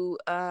to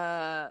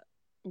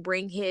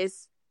bring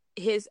his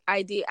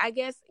idea. I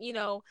guess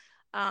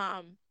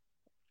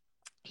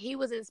he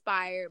was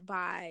inspired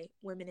by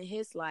women in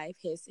his life,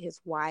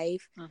 his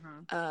wife,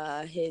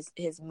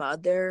 his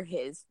mother,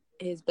 his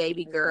his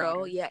baby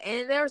girl. Yeah,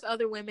 and there's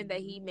other women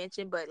that he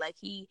mentioned, but like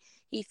he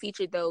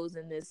featured those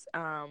in this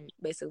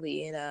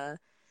basically in a,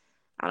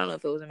 I don't know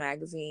if it was a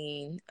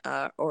magazine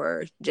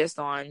or just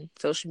on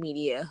social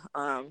media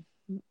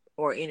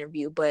or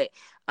interview, but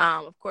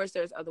of course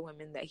there's other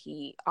women that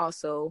he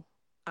also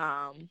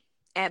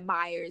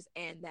admires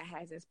and that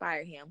has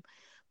inspired him.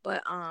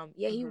 But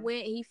yeah, he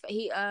went,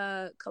 he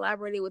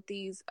collaborated with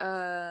these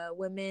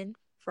women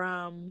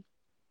from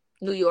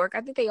New York.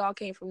 I think they all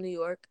came from New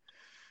York.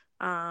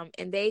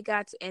 And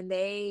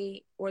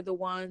they were the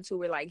ones who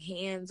were like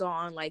hands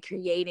on, like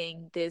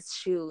creating this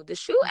shoe. The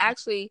shoe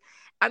actually,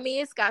 I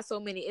mean, it's got so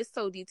many, it's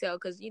so detailed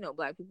because, you know,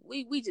 Black people,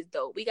 we just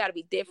dope. We got to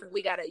be different.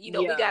 We got to, you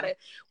know,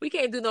 we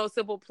can't do no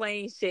simple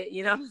plain shit,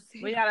 you know what I'm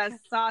saying? We got to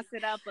sauce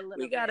it up a little bit.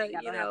 We got to,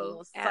 you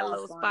know, add a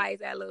little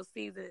spice, add a little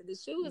seasoning. The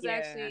shoe is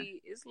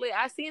actually, it's lit.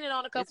 I seen it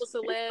on a couple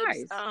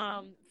celebs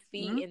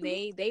feet, and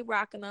they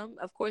rocking them.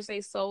 Of course,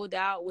 they sold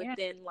out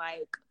within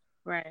like,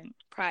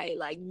 probably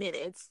like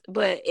minutes,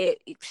 but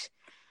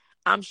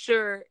I'm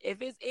sure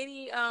if it's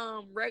any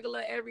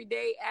regular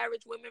everyday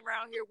average women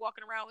around here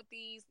walking around with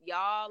these,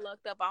 y'all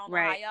looked up. I don't know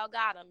how y'all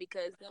got them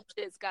because them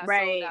shits got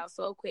sold out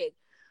so quick.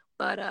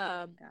 But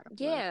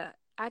yeah,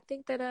 I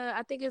think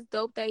it's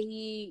dope that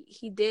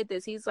he did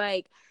this. He's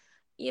like,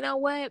 you know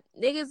what,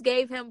 niggas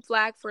gave him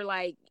flack for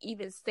like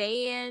even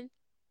saying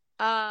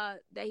that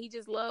he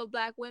just loved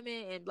Black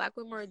women and Black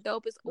women are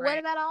dope. What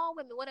about all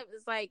women? What if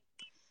it's like,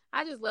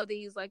 I just love that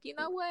he's like, you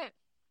know what?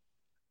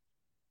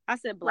 I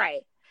said Black.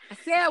 Right. I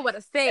said what I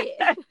said.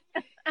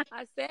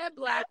 I said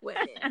Black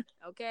women.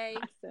 Okay.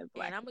 I said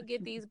Black. And I'm gonna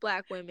get these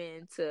Black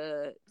women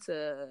to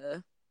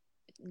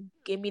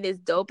give me this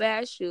dope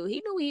ass shoe. He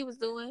knew what he was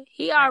doing.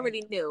 He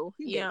already knew.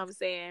 You know what I'm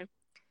saying?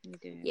 He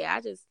did. Yeah, I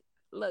just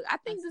look. I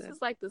think this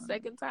is like the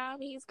second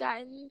time he's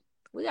gotten.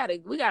 We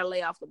gotta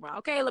lay off LeBron.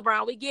 Okay,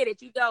 LeBron, we get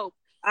it. You dope.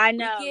 I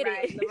know,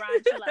 right?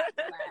 LeBron, chill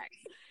out.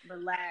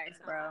 Relax,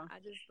 bro. I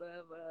just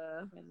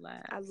love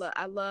relax.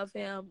 I love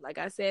him. Like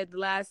I said the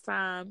last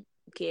time,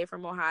 kid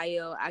from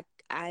Ohio.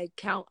 I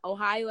count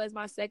Ohio as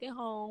my second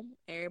home.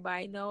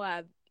 Everybody know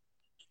I've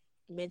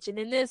mentioned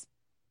in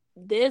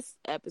this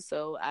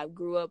episode I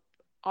grew up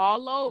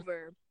all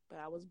over, but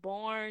I was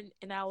born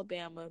in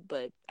Alabama,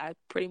 but I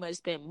pretty much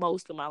spent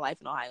most of my life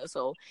in Ohio.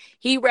 So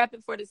he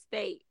repping for the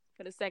state,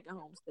 for the second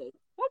home state.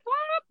 What?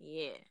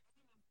 Yeah.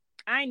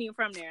 I ain't even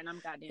from there, and I'm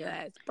goddamn.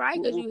 Yeah, it's probably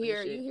because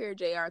you hear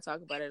JR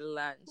talk about it a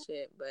lot and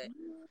shit, but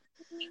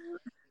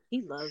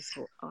he loves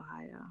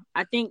Ohio.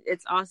 I think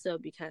it's also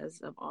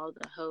because of all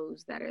the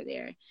hoes that are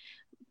there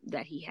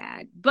that he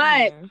had,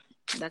 but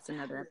that's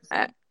another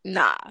episode.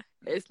 Nah,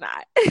 it's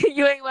not.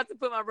 You ain't about to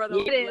put my brother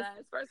on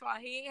blast. First of all,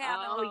 he ain't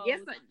have no hoes.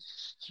 Yes,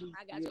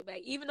 I got your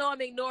back. Even though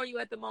I'm ignoring you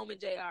at the moment,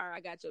 JR,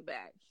 I got your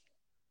back.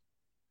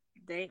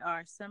 They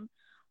are some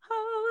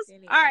hoes.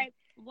 Anyway. All right,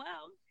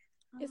 well.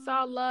 It's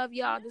all love,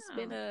 y'all. This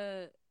been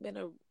a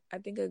I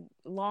think a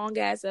long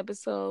ass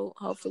episode.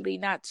 Hopefully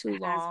not too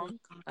long.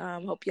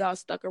 Hope y'all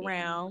stuck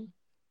around,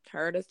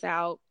 heard us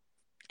out,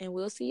 and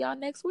we'll see y'all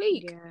next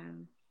week. Yeah.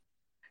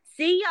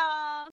 See y'all.